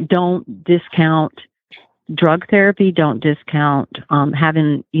don't discount drug therapy, don't discount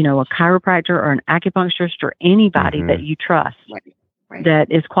having, a chiropractor or an acupuncturist or anybody that you trust that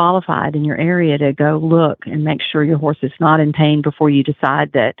is qualified in your area to go look and make sure your horse is not in pain before you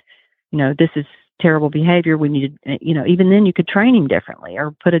decide that, this is terrible behavior. We need to, even then you could train him differently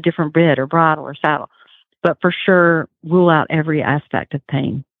or put a different bit or bridle or saddle. But for sure, rule out every aspect of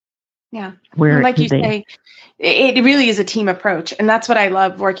pain. Yeah. Where like you say, it really is a team approach. And that's what I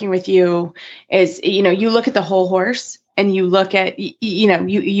love working with you is, you look at the whole horse and you look at,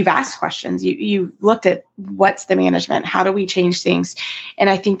 you've asked questions. You looked at what's the management, how do we change things? And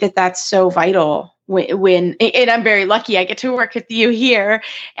I think that that's so vital when and I'm very lucky I get to work with you here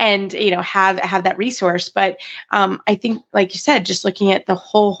and, have that resource. But I think, like you said, just looking at the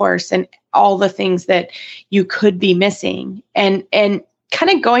whole horse and all the things that you could be missing and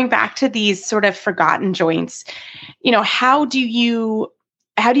kind of going back to these sort of forgotten joints, how do you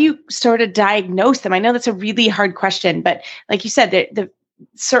sort of diagnose them? I know that's a really hard question, but like you said, the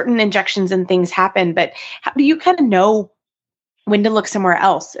certain injections and things happen, but how do you kind of know when to look somewhere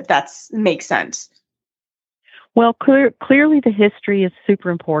else, if that makes sense? Well, clearly the history is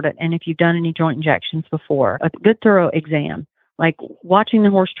super important. And if you've done any joint injections before, a good thorough exam, like watching the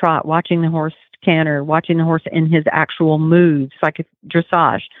horse trot, watching the horse canter, watching the horse in his actual moves, like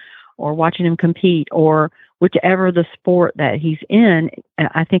dressage, or watching him compete, or whichever the sport that he's in,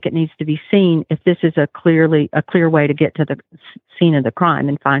 I think it needs to be seen if this is a clear way to get to the scene of the crime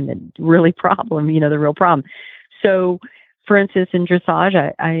and find the really problem, the real problem. So, for instance, in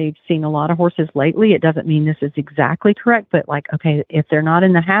dressage, I've seen a lot of horses lately. It doesn't mean this is exactly correct, but if they're not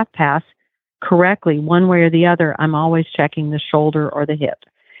in the half pass correctly, one way or the other, I'm always checking the shoulder or the hip,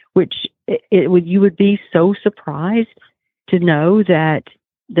 which you would be so surprised to know that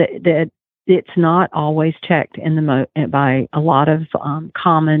it's not always checked by a lot of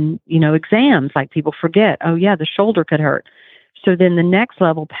common, exams. Like people forget, oh yeah, the shoulder could hurt. So then the next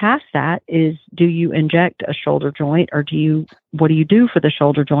level past that is, do you inject a shoulder joint or what do you do for the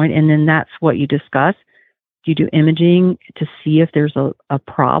shoulder joint? And then that's what you discuss. Do you do imaging to see if there's a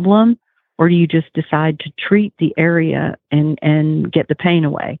problem, or do you just decide to treat the area and get the pain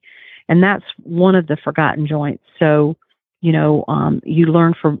away? And that's one of the forgotten joints. So, you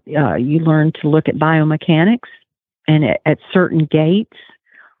learn to look at biomechanics and at certain gaits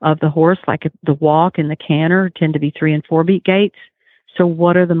of the horse, like the walk and the canter tend to be 3 and 4 beat gaits. So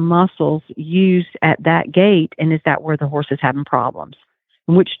what are the muscles used at that gait? And is that where the horse is having problems?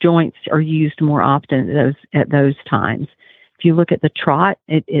 And which joints are used more often at those times? If you look at the trot,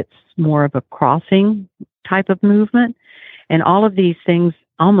 it's more of a crossing type of movement. And all of these things,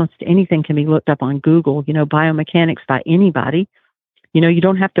 almost anything can be looked up on Google, biomechanics by anybody. You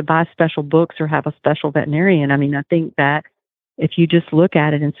don't have to buy special books or have a special veterinarian. I mean, I think that if you just look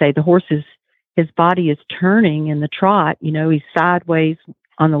at it and say the horse his body is turning in the trot, he's sideways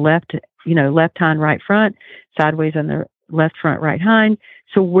on the left, left hind, right front, sideways on the left front, right hind.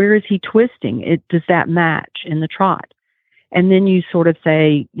 So where is he twisting? Does that match in the trot? And then you sort of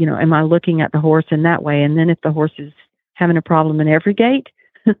say, am I looking at the horse in that way? And then if the horse is having a problem in every gait,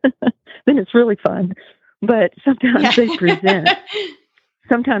 then it's really fun. But sometimes they present.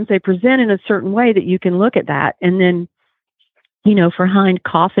 Sometimes they present in a certain way that you can look at that. And then, for hind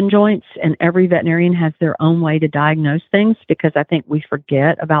coffin joints, and every veterinarian has their own way to diagnose things, because I think we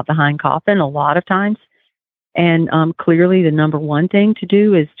forget about the hind coffin a lot of times. And clearly the number one thing to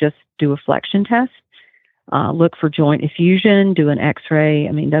do is just do a flexion test, look for joint effusion, do an x-ray.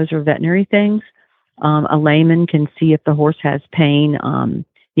 I mean, those are veterinary things. A layman can see if the horse has pain,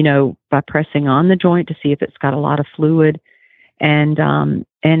 by pressing on the joint to see if it's got a lot of fluid. And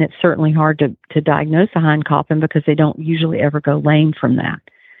it's certainly hard to diagnose a hind coffin because they don't usually ever go lame from that.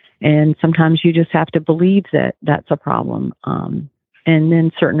 And sometimes you just have to believe that that's a problem. And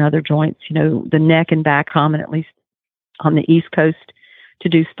then certain other joints, the neck and back common, at least on the East Coast, to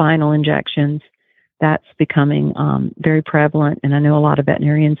do spinal injections. That's becoming very prevalent. And I know a lot of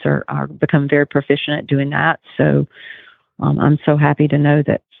veterinarians are becoming very proficient at doing that. So I'm so happy to know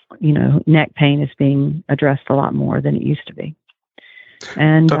that, neck pain is being addressed a lot more than it used to be.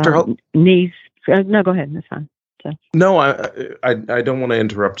 And Dr. knees. No, go ahead. That's fine. So. No, I don't want to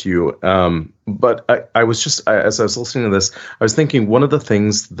interrupt you. But I was just, as I was listening to this, I was thinking one of the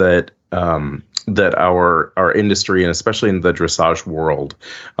things that that our industry, and especially in the dressage world,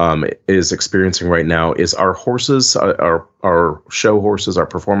 is experiencing right now is our horses, our show horses, our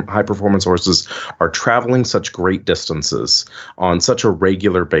high performance horses are traveling such great distances on such a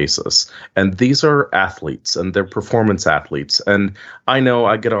regular basis. And these are athletes, and they're performance athletes. And I know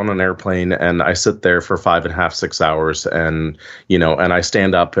I get on an airplane and I sit there for 5.5, 6 hours, and and I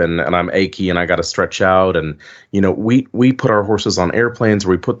stand up and I'm achy and I got to stretch out. And we put our horses on airplanes, or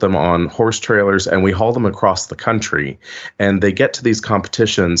we put them on horse trailers, and we haul them across the country, and they get to these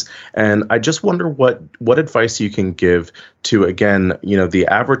competitions. And I just wonder what advice you can give to, again, the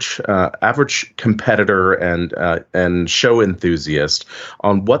average competitor and show enthusiast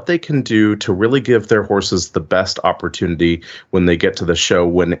on what they can do to really give their horses the best opportunity when they get to the show,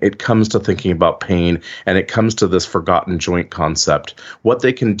 when it comes to thinking about pain and it comes to this forgotten joint concept, what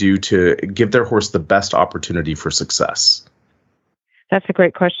they can do to give their horse the best opportunity for success. That's a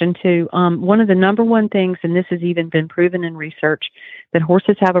great question, too. One of the number one things, and this has even been proven in research, that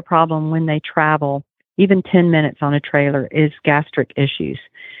horses have a problem when they travel, even 10 minutes on a trailer, is gastric issues.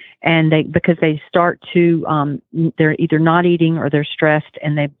 And because they start to, they're either not eating or they're stressed,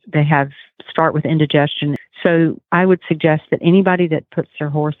 and they start with indigestion. So I would suggest that anybody that puts their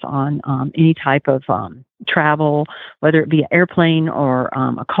horse on any type of travel, whether it be an airplane or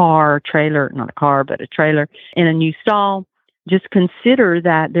a car, trailer, not a car, but a trailer, in a new stall, just consider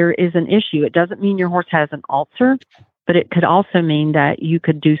that there is an issue. It doesn't mean your horse has an ulcer, but it could also mean that you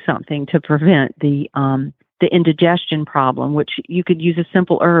could do something to prevent the indigestion problem, which you could use a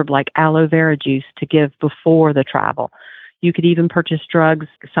simple herb like aloe vera juice to give before the travel. You could even purchase drugs,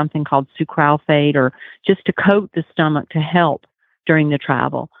 something called sucralfate, or just to coat the stomach to help during the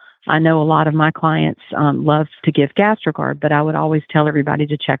travel. I know a lot of my clients love to give GastroGuard, but I would always tell everybody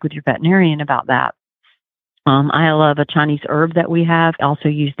to check with your veterinarian about that. I love a Chinese herb that we have. I also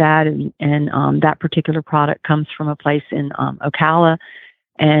use that, and that particular product comes from a place in Ocala,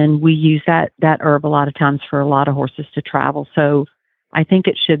 and we use that herb a lot of times for a lot of horses to travel. So I think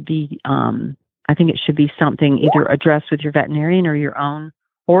it should be something either addressed with your veterinarian or your own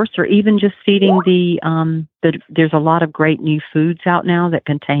horse, or even just feeding there's a lot of great new foods out now that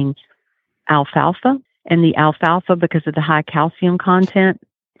contain alfalfa, and the alfalfa, because of the high calcium content,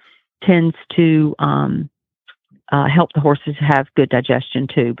 tends to help the horses have good digestion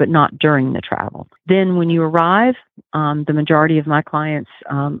too, but not during the travel. Then when you arrive, the majority of my clients,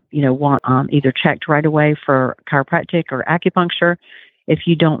 want either checked right away for chiropractic or acupuncture. If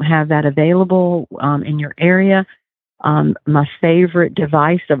you don't have that available in your area, my favorite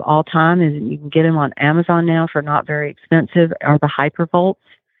device of all time is, you can get them on Amazon now for not very expensive, are the Hypervolts,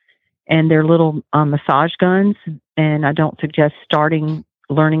 and they're little massage guns. And I don't suggest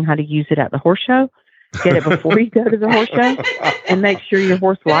learning how to use it at the horse show. Get it before you go to the horse show, and make sure your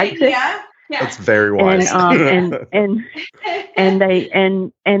horse likes it. Yeah. That's very wise. And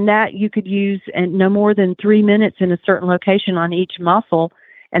that you could use no more than 3 minutes in a certain location on each muscle,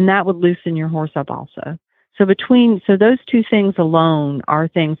 and that would loosen your horse up also. So those two things alone are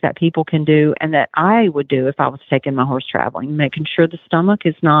things that people can do, and that I would do if I was taking my horse traveling, making sure the stomach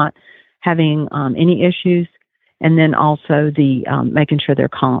is not having any issues. And then also making sure they're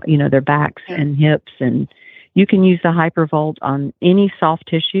calm, their backs and hips. And you can use the Hypervolt on any soft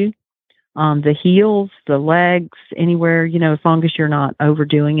tissue, the heels, the legs, anywhere, as long as you're not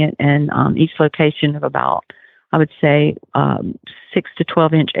overdoing it. And each location of about, I would say, 6 to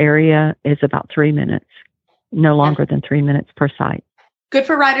 12 inch area is about 3 minutes, no longer than 3 minutes per site. Good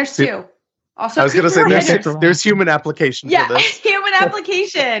for riders too. Also, I was going to say there's human application for this. Human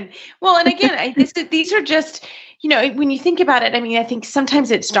application. Well, and again, these are just, when you think about it, I think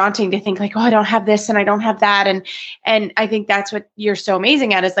sometimes it's daunting to think like, oh, I don't have this and I don't have that. And I think that's what you're so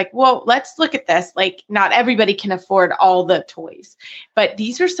amazing at, is like, well, let's look at this. Like, not everybody can afford all the toys, but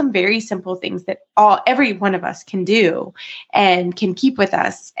these are some very simple things that every one of us can do and can keep with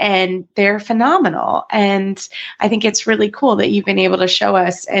us. And they're phenomenal. And I think it's really cool that you've been able to show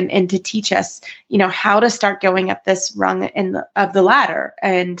us and to teach us, how to start going up this rung of the ladder.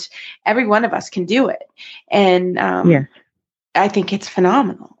 And every one of us can do it. And yes. I think it's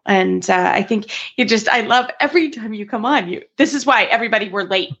phenomenal. And I think I love every time you come on. This is why we're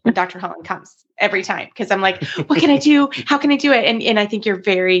late when Dr. Holland comes every time. Because I'm like, what can I do? How can I do it? And I think you're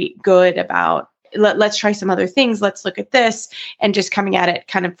very good about, let's try some other things. Let's look at this, and just coming at it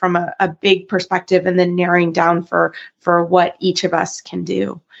kind of from a big perspective, and then narrowing down for what each of us can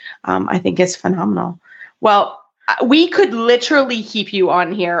do. I think is phenomenal. Well, we could literally keep you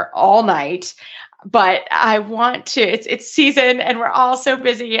on here all night. but I want to, it's season and we're all so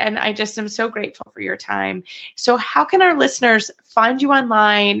busy, and I just am so grateful for your time. So how can our listeners find you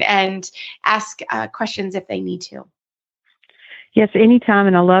online and ask questions if they need to? Yes, anytime,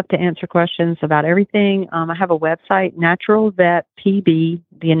 and I love to answer questions about everything. I have a website, naturalvetpb,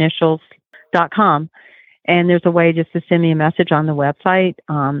 the initials.com, and there's a way just to send me a message on the website,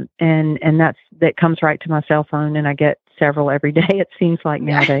 and that comes right to my cell phone, and I get several every day, it seems like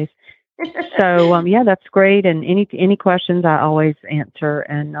nowadays. So, yeah, that's great, and any questions I always answer,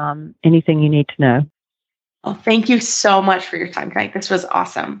 and anything you need to know. Well, thank you so much for your time tonight. This was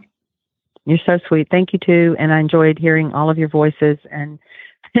awesome. You're so sweet. Thank you, too. And I enjoyed hearing all of your voices. And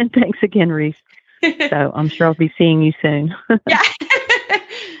thanks again, Reese. So I'm sure I'll be seeing you soon. Yeah.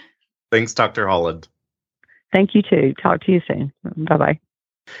 Thanks, Dr. Holland. Thank you, too. Talk to you soon. Bye-bye.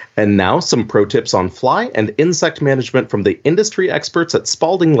 And now some pro tips on fly and insect management from the industry experts at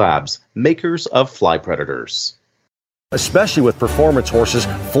Spalding Labs, makers of fly predators. Especially with performance horses,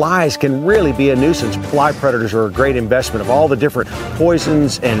 flies can really be a nuisance. Fly predators are a great investment of all the different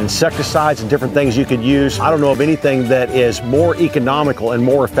poisons and insecticides and different things you could use. I don't know of anything that is more economical and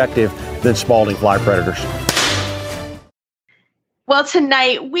more effective than Spalding fly predators. Well,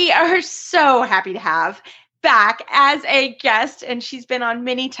 tonight we are so happy to have back as a guest, and she's been on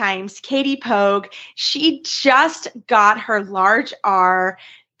many times, Katie Pogue. She just got her large R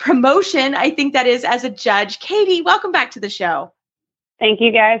promotion, I think that is, as a judge. Katie, welcome back to the show. Thank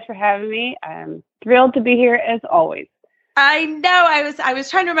you guys for having me. I'm thrilled to be here as always. I know. I was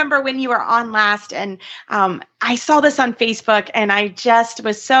trying to remember when you were on last, and I saw this on Facebook, and I just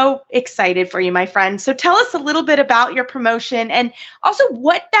was so excited for you, my friend. So tell us a little bit about your promotion and also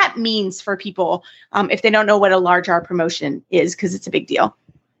what that means for people if they don't know what a large R promotion is, because it's a big deal.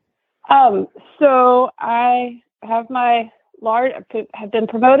 So I have have been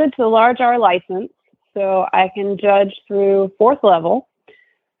promoted to the large R license, so I can judge through 4th level.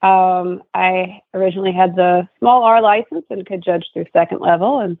 I originally had the small R license and could judge through 2nd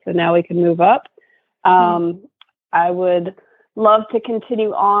level, and so now we can move up. I would love to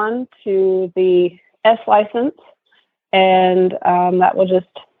continue on to the S license, and that will just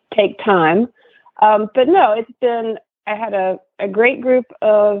take time. But no, I had a great group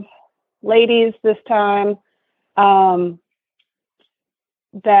of ladies this time.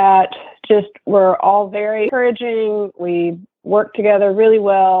 That just were all very encouraging. We worked together really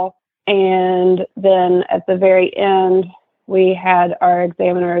well. And then at the very end, we had our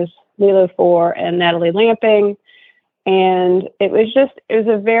examiners, Lilo Four and Natalie Lamping. And it was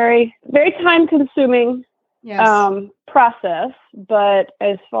a very, very time consuming process. But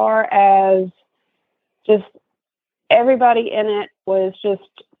as far as just everybody in it was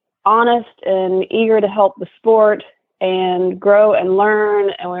just honest and eager to help the sport and grow and learn,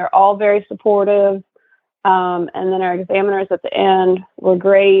 and we were all very supportive. And then our examiners at the end were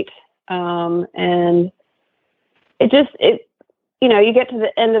great. And you get to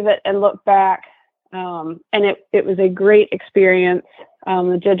the end of it and look back, and it was a great experience.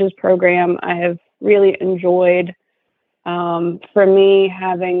 The judges program I have really enjoyed. For me,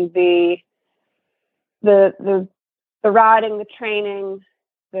 having the riding, the training,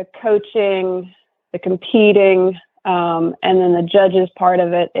 the coaching, the competing, and then the judges part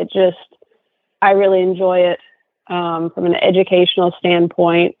of it, I really enjoy it from an educational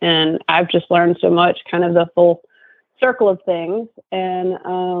standpoint, and I've just learned so much, kind of the full circle of things, and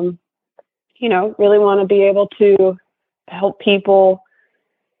really want to be able to help people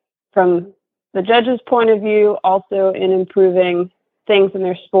from the judges' point of view, also in improving things in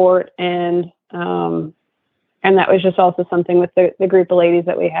their sport, and that was just also something with the group of ladies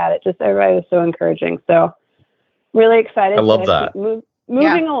that we had. Everybody was so encouraging. So really excited. I love that.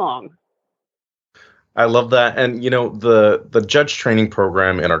 Moving along. I love that. And, the judge training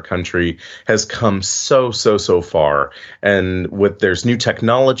program in our country has come so far. And there's new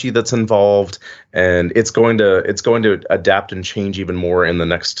technology that's involved, and it's going to adapt and change even more in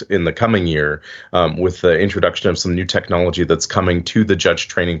the coming year with the introduction of some new technology that's coming to the judge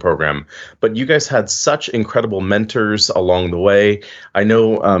training program. But you guys had such incredible mentors along the way. I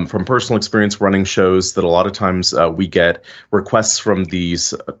know from personal experience running shows that a lot of times we get requests from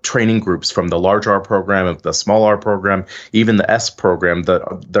these training groups from the large R program, of the small R program, even the S program,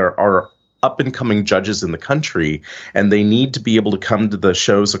 that there are up-and-coming judges in the country, and they need to be able to come to the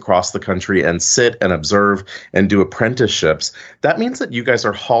shows across the country and sit and observe and do apprenticeships. That means that you guys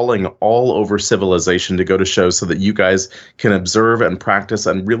are hauling all over civilization to go to shows so that you guys can observe and practice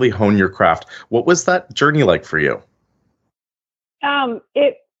and really hone your craft. What was that journey like for you?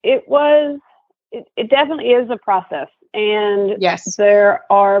 It was it definitely is a process. And yes, there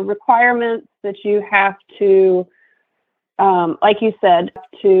are requirements that you have to, like you said,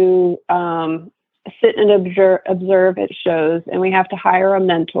 to sit and observe at shows, and we have to hire a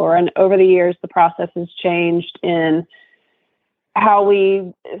mentor. And over the years, the process has changed in how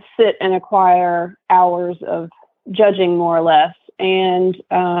we sit and acquire hours of judging, more or less. And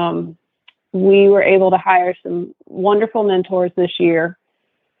we were able to hire some wonderful mentors this year.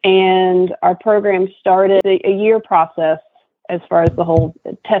 And our program started a year process as far as the whole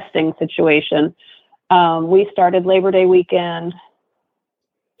testing situation. We started Labor Day weekend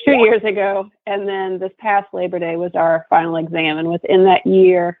 2 years ago, and then this past Labor Day was our final exam. And within that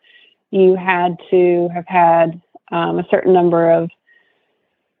year, you had to have had a certain number of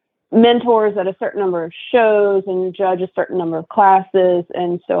mentors at a certain number of shows and judge a certain number of classes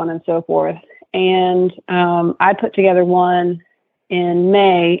and so on and so forth. And I put together one in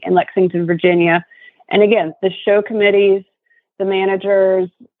May in Lexington, Virginia. And again, the show committees, the managers,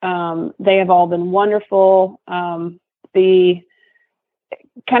 they have all been wonderful. The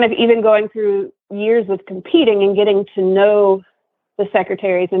kind of even going through years of competing and getting to know the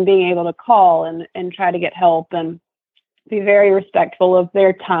secretaries and being able to call and try to get help and be very respectful of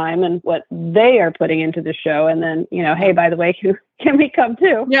their time and what they are putting into the show. And then, hey, by the way, can we come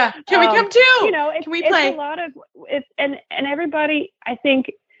too? Yeah. Can we come too? Can we play? It's a lot of it's, and everybody, I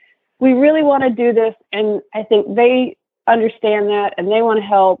think we really want to do this. And I think they understand that and they want to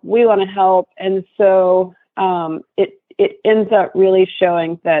help. We want to help. And so it ends up really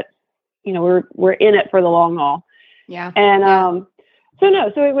showing that, we're in it for the long haul. Yeah. And, so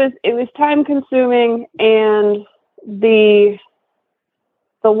it was time consuming. And the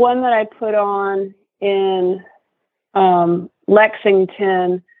one that I put on in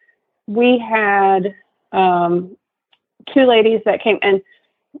Lexington, we had 2 ladies that came, and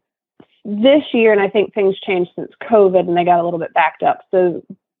this year, and I think things changed since COVID and they got a little bit backed up. So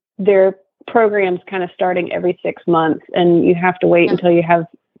their program's kind of starting every 6 months, and you have to wait until you have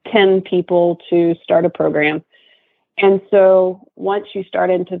 10 people to start a program. And so once you start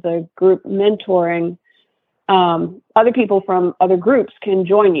into the group mentoring, other people from other groups can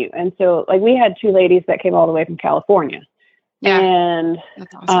join you. And so like we had 2 ladies that came all the way from California. Yeah. And,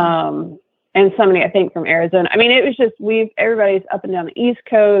 that's awesome. And somebody, I think, from Arizona. I mean, it was just, everybody's up and down the East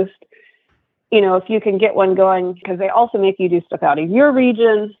Coast. If you can get one going, because they also make you do stuff out of your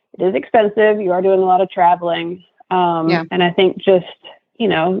region. It is expensive. You are doing a lot of traveling. And I think just,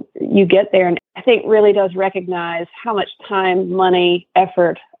 you get there, and I think really does recognize how much time, money,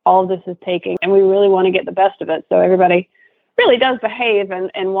 effort, all of this is taking. And we really want to get the best of it. So everybody really does behave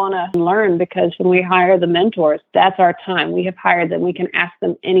and want to learn, because when we hire the mentors, that's our time. We have hired them. We can ask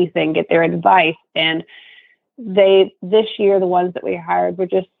them anything, get their advice. And this year, the ones that we hired were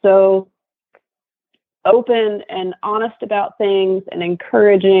just so open and honest about things and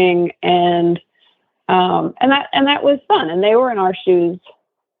encouraging, and that was fun. And they were in our shoes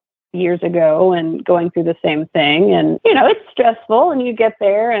years ago and going through the same thing. And it's stressful, and you get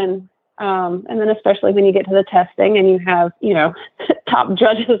there, and then especially when you get to the testing and you have top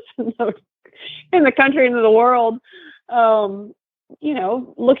judges in the country and in the world,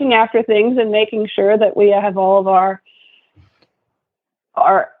 looking after things and making sure that we have all of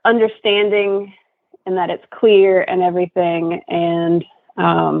our understanding and that it's clear and everything. And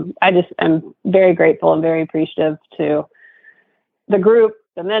I'm very grateful and very appreciative to the group,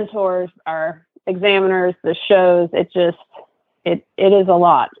 the mentors, our examiners, the shows. It is a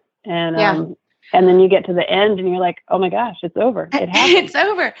lot. And and then you get to the end and you're like, oh my gosh, it's over. It happened. It's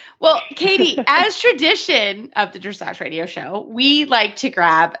over. Well, Katie, as tradition of the Dressage Radio Show, we like to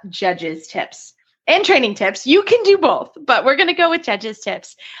grab judges' tips and training tips. You can do both, but we're going to go with judges'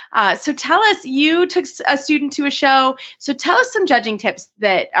 tips. So tell us, you took a student to a show. So tell us some judging tips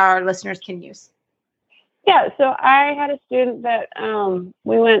that our listeners can use. Yeah. So I had a student that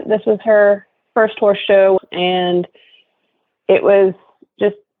this was her first horse show, and it was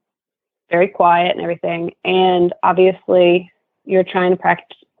just very quiet and everything. And obviously you're trying to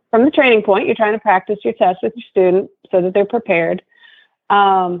practice from the training point, you're trying to practice your test with your student so that they're prepared.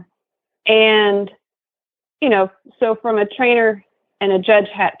 And, so from a trainer and a judge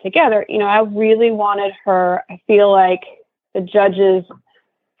hat together, I really wanted her, I feel like the judges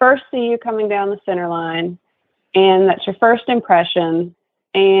first see you coming down the center line, and that's your first impression.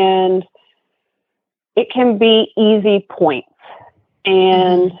 And it can be easy points.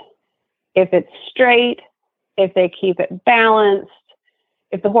 And if it's straight, if they keep it balanced,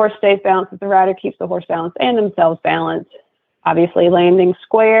 if the horse stays balanced, if the rider keeps the horse balanced and themselves balanced, obviously landing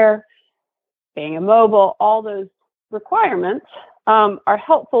square, being immobile, all those requirements, are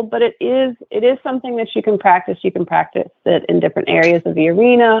helpful, but it is something that you can practice. You can practice it in different areas of the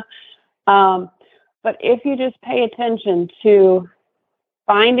arena. But if you just pay attention to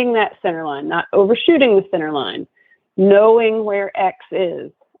finding that center line, not overshooting the center line, knowing where X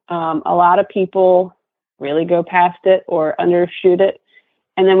is. A lot of people really go past it or undershoot it.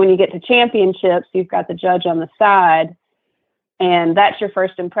 And then when you get to championships, you've got the judge on the side, and that's your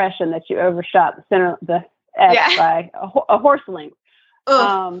first impression that you overshot the X by a horse length.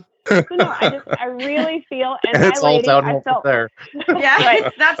 So no, I really feel, and it's my lady, all downhill from there. Yeah,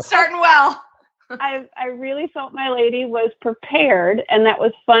 right. That's starting well. I really felt my lady was prepared, and that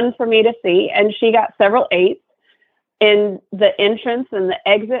was fun for me to see. And she got several 8s in the entrance and the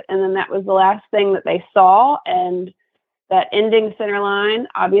exit, and then that was the last thing that they saw. And that ending center line,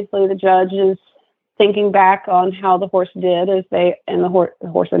 obviously the judge is thinking back on how the horse did the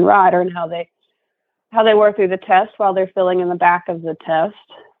horse and rider, and how they work through the test while they're filling in the back of the test.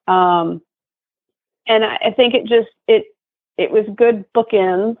 And I think it was good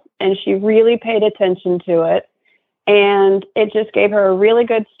bookends, and she really paid attention to it. And it just gave her a really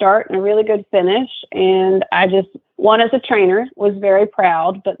good start and a really good finish. And I just, one, as a trainer, was very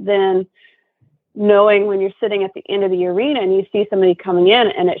proud. But then knowing when you're sitting at the end of the arena and you see somebody coming in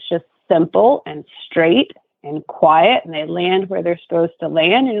and it's just simple and straight and quiet, and they land where they're supposed to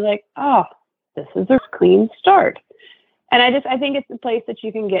land, and you're like, oh, this is a clean start. And I think it's a place that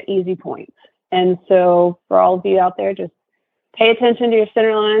you can get easy points. And so for all of you out there, just pay attention to your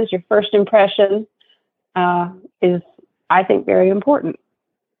center lines. Your first impression is, I think, very important.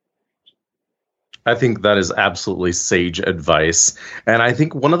 I think that is absolutely sage advice. And I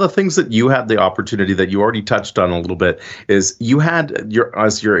think one of the things that you had the opportunity that you already touched on a little bit is you had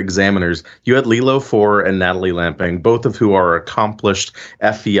as your examiners, you had Lilo Four and Natalie Lamping, both of who are accomplished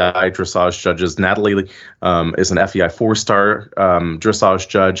FEI dressage judges. Natalie is an FEI 4-star dressage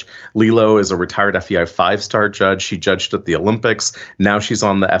judge. Lilo is a retired FEI 5-star judge. She judged at the Olympics. Now she's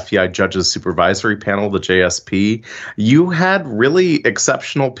on the FEI Judges Supervisory Panel, the JSP. You had really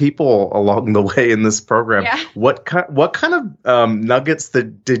exceptional people along the way in this program. Yeah. What kind of nuggets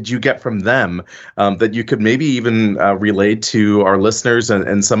did you get from them that you could maybe even relay to our listeners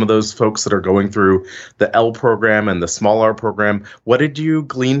and some of those folks that are going through the L program and the small R program? What did you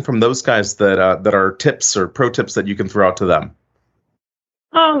glean from those guys that are tips or pro tips that you can throw out to them?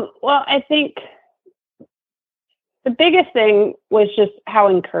 Well, I think the biggest thing was just how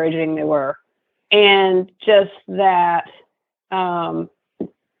encouraging they were, and just that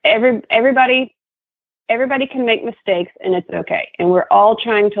everybody can make mistakes, and it's okay. And we're all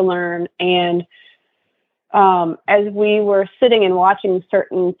trying to learn. And as we were sitting and watching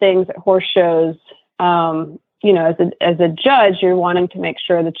certain things at horse shows, as a judge, you're wanting to make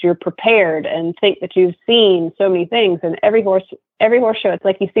sure that you're prepared and think that you've seen so many things. And every horse show, it's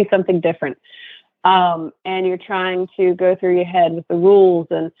like you see something different. And you're trying to go through your head with the rules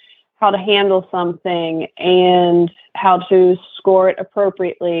and how to handle something and how to score it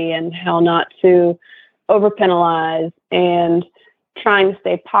appropriately and how not to overpenalize, and trying to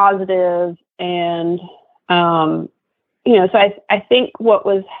stay positive. And, so I think what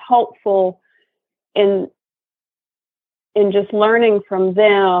was helpful in just learning from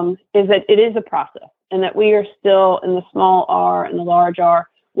them is that it is a process, and that we are still in the small R and the large R.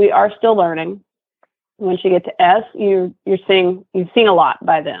 We are still learning. Once you get to S, you've seen a lot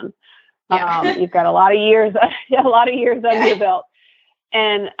by then. Yeah. You've got a lot of years under your belt,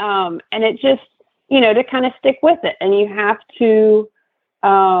 and it just, to kind of stick with it, and you have to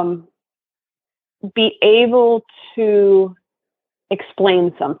be able to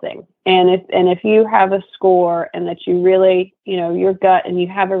explain something. And if you have a score and that you really, your gut, and you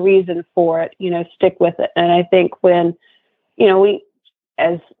have a reason for it, stick with it. And I think when, we,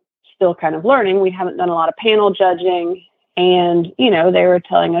 as still kind of learning, we haven't done a lot of panel judging, and, they were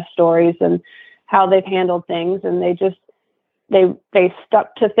telling us stories and how they've handled things, and they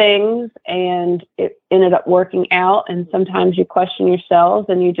stuck to things, and it ended up working out. And sometimes you question yourselves,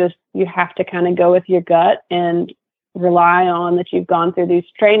 and you have to kind of go with your gut and rely on that you've gone through these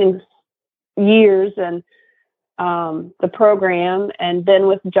training years and the program, and then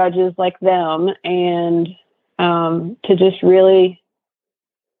with judges like them, and to just really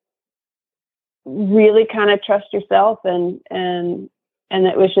kind of trust yourself. And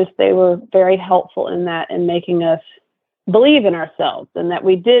it was just, they were very helpful in that, and making us believe in ourselves, and that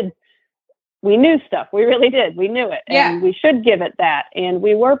we knew stuff. We really did. We knew it, and we should give it that. And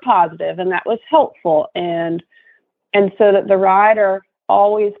we were positive, and that was helpful. And so that the rider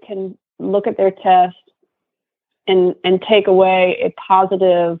always can look at their test and take away a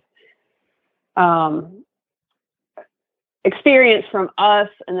positive experience from us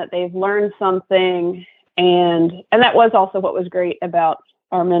and that they've learned something. And that was also what was great about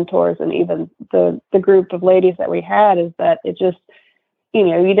our mentors and even the group of ladies that we had, is that it just,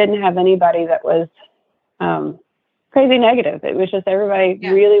 you didn't have anybody that was crazy negative. It was just everybody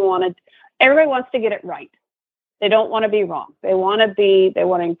everybody wants to get it right. They don't want to be wrong. They want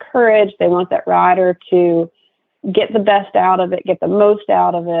to encourage, they want that rider to get the best out of it, get the most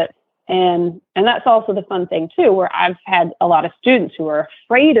out of it. And that's also the fun thing too, where I've had a lot of students who are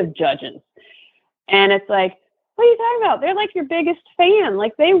afraid of judges. And it's like, what are you talking about? They're like your biggest fan.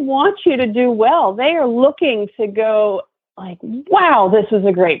 Like, they want you to do well. They are looking to go like, wow, this was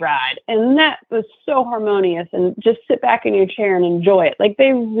a great ride. And that was so harmonious, and just sit back in your chair and enjoy it. Like,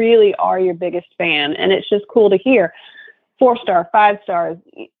 they really are your biggest fan. And it's just cool to hear 4-star, 5 stars,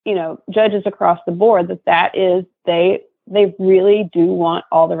 judges across the board that is, they really do want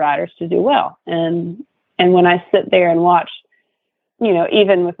all the riders to do well. And when I sit there and watch,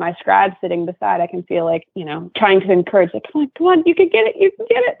 even with my scribe sitting beside, I can feel like, trying to encourage, like, come on, you can get it, you can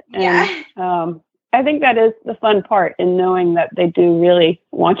get it. And I think that is the fun part, in knowing that they do really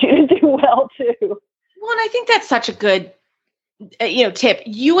want you to do well too. Well, and I think that's such a good, tip.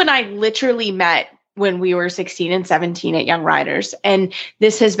 You and I literally met when we were 16 and 17 at Young Riders, and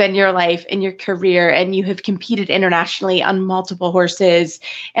this has been your life and your career, and you have competed internationally on multiple horses.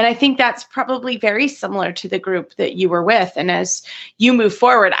 And I think that's probably very similar to the group that you were with. And as you move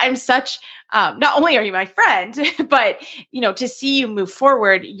forward, I'm such, not only are you my friend, but, to see you move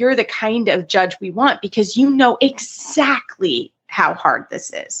forward, you're the kind of judge we want, because you know exactly how hard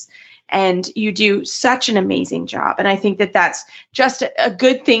this is. And you do such an amazing job. And I think that that's just a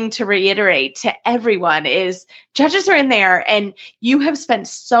good thing to reiterate to everyone, is judges are in there, and you have spent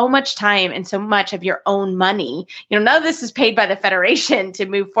so much time and so much of your own money. None of this is paid by the Federation to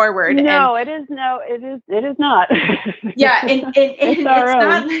move forward. No, it is not. Yeah. And it's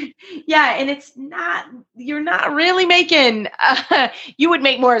not, and it's not, you're not really making, you would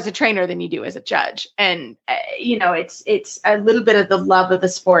make more as a trainer than you do as a judge. And, it's a little bit of the love of the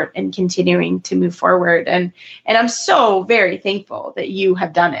sport and continuing to move forward. And I'm so very thankful that you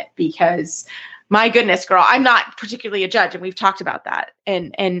have done it, because my goodness, girl, I'm not particularly a judge, and we've talked about that.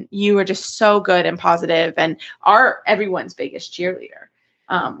 And you are just so good and positive, and are everyone's biggest cheerleader,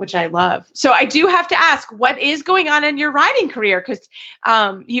 which I love. So I do have to ask, what is going on in your riding career? Because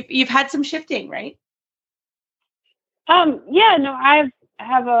you've had some shifting, right? I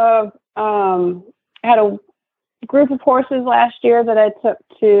had a group of horses last year that I took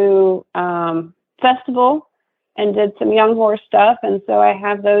to festival and did some young horse stuff, and so I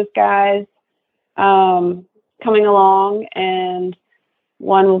have those guys coming along, and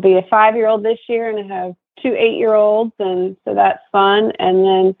one will be a 5-year-old this year, and I have 2 8-year-olds, and so that's fun. And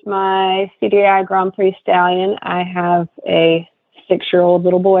then my CDI Grand Prix stallion, I have a 6-year-old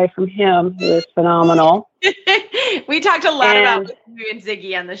little boy from him who is phenomenal. We talked a lot about you and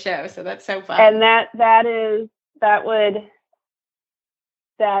Ziggy on the show, so that's so fun. And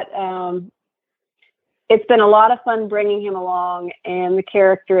it's been a lot of fun bringing him along, and the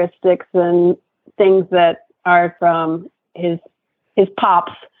characteristics and things that are from his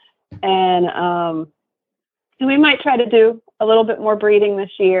pops. And we might try to do a little bit more breeding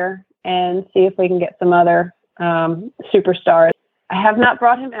this year and see if we can get some other superstars. I have not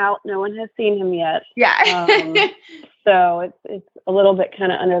brought him out. No one has seen him yet. Yeah. So it's a little bit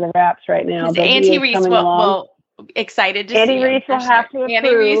kind of under the wraps right now. Auntie Reese will excited to Andy see Reese him. will have to approve.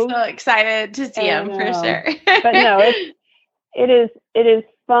 Andy Reese will excited to see him for sure. But no, it is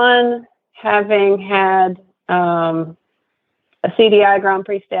fun having had a CDI Grand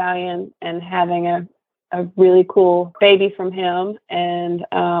Prix stallion and having a really cool baby from him, and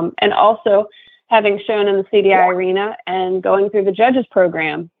also having shown in the CDI arena and going through the judges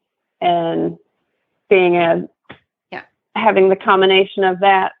program and being having the combination of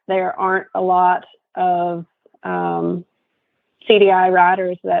that. There aren't a lot of CDI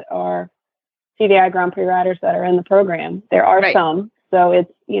riders that are CDI Grand Prix riders that are in the program. There are some, so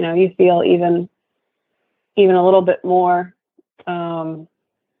it's, you feel even a little bit more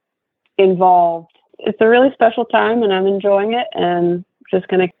involved. It's a really special time, and I'm enjoying it, and just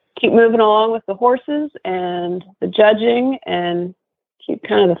going to keep moving along with the horses and the judging and keep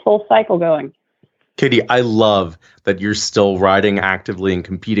kind of the full cycle going. Katie, I love that you're still riding actively and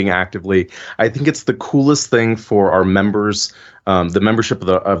competing actively. I think it's the coolest thing for our members, the membership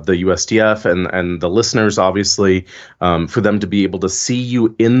of the USDF and the listeners, obviously, for them to be able to see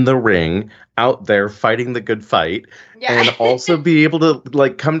you in the ring out there fighting the good fight. Yeah. And also be able to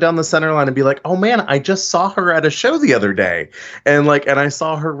like come down the center line and be like, oh man, I just saw her at a show the other day. And I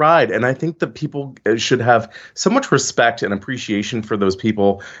saw her ride. And I think that people should have so much respect and appreciation for those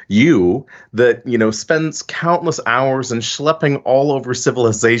people, that, spends countless hours and schlepping all over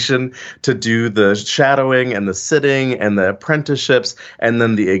civilization to do the shadowing and the sitting and the apprenticeships and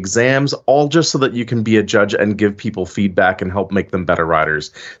then the exams, all just so that you can be a judge and give people feedback and help make them better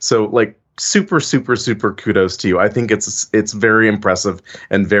riders. So super, super, super kudos to you. I think it's very impressive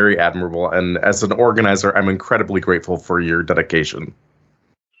and very admirable. And as an organizer, I'm incredibly grateful for your dedication.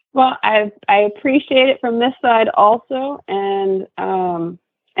 Well, I appreciate it from this side also. And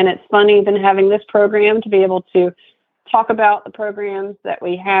it's fun even having this program to be able to talk about the programs that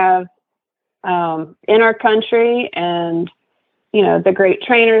we have in our country and, the great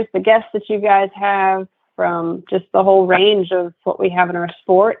trainers, the guests that you guys have from just the whole range of what we have in our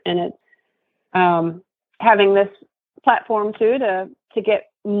sport. And it's having this platform too to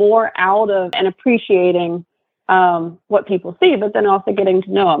get more out of and appreciating what people see, but then also getting to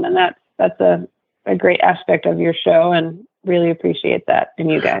know them. And that's a great aspect of your show, and really appreciate that in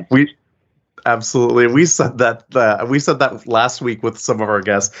you guys. Absolutely. We said that last week with some of our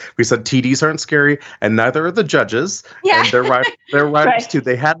guests. We said TDs aren't scary, and neither are the judges. Yeah. And they're riders right. too.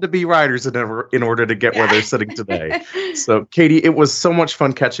 They had to be riders in order to get where they're sitting today. So, Katie, it was so much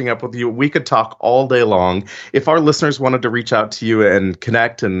fun catching up with you. We could talk all day long. If our listeners wanted to reach out to you and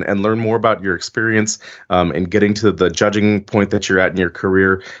connect and learn more about your experience and getting to the judging point that you're at in your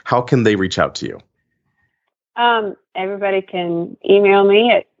career, how can they reach out to you? Everybody can email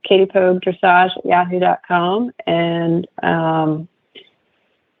me at katiepogedressage@yahoo.com, and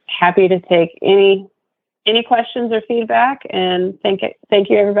happy to take any questions or feedback. And thank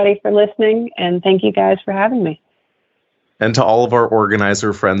you everybody for listening, and thank you guys for having me. And to all of our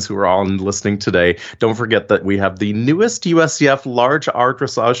organizer friends who are on listening today, don't forget that we have the newest USDF large R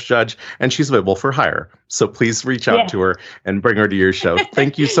dressage judge, and she's available for hire. So please reach out to her and bring her to your show.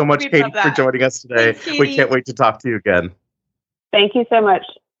 Thank you so much, Katie, for joining us today. Thanks, we can't wait to talk to you again. Thank you so much.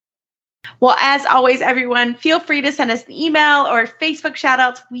 Well, as always, everyone, feel free to send us an email or Facebook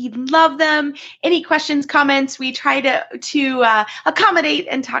shout-outs. We love them. Any questions, comments, we try to accommodate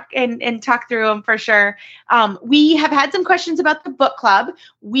and talk through them for sure. We have had some questions about the book club.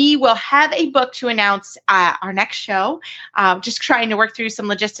 We will have a book to announce our next show. Just trying to work through some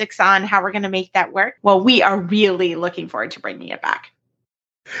logistics on how we're going to make that work. Well, we are really looking forward to bringing it back.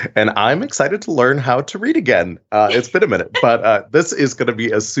 And I'm excited to learn how to read again. It's been a minute, but this is going to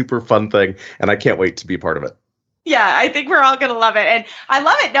be a super fun thing, and I can't wait to be part of it. Yeah, I think we're all going to love it. And I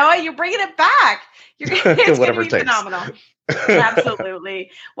love it, Noah. You're bringing it back. It's going to be phenomenal.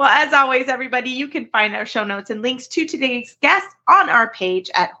 Absolutely. Well, as always, everybody, you can find our show notes and links to today's guest on our page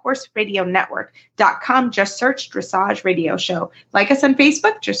at horseradionetwork.com. Just search Dressage Radio Show. Like us on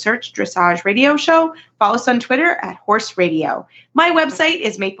Facebook, just search Dressage Radio Show. Follow us on Twitter at Horse Radio. My website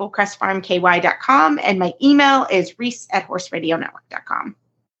is maplecrestfarmky.com, and my email is reese@horseradionetwork.com.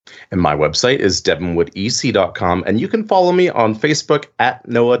 And my website is devonwoodec.com, and you can follow me on Facebook at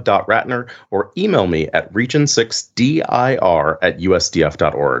noah.ratner or email me at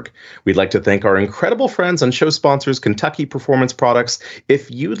region6dir@usdf.org. We'd like to thank our incredible friends and show sponsors, Kentucky Performance Products. If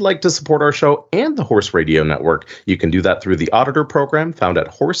you'd like to support our show and the Horse Radio Network, you can do that through the Auditor program found at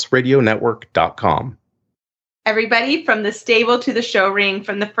horseradionetwork.com. Everybody, from the stable to the show ring,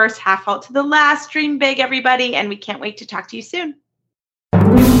 from the first half halt to the last, dream big, everybody, and we can't wait to talk to you soon.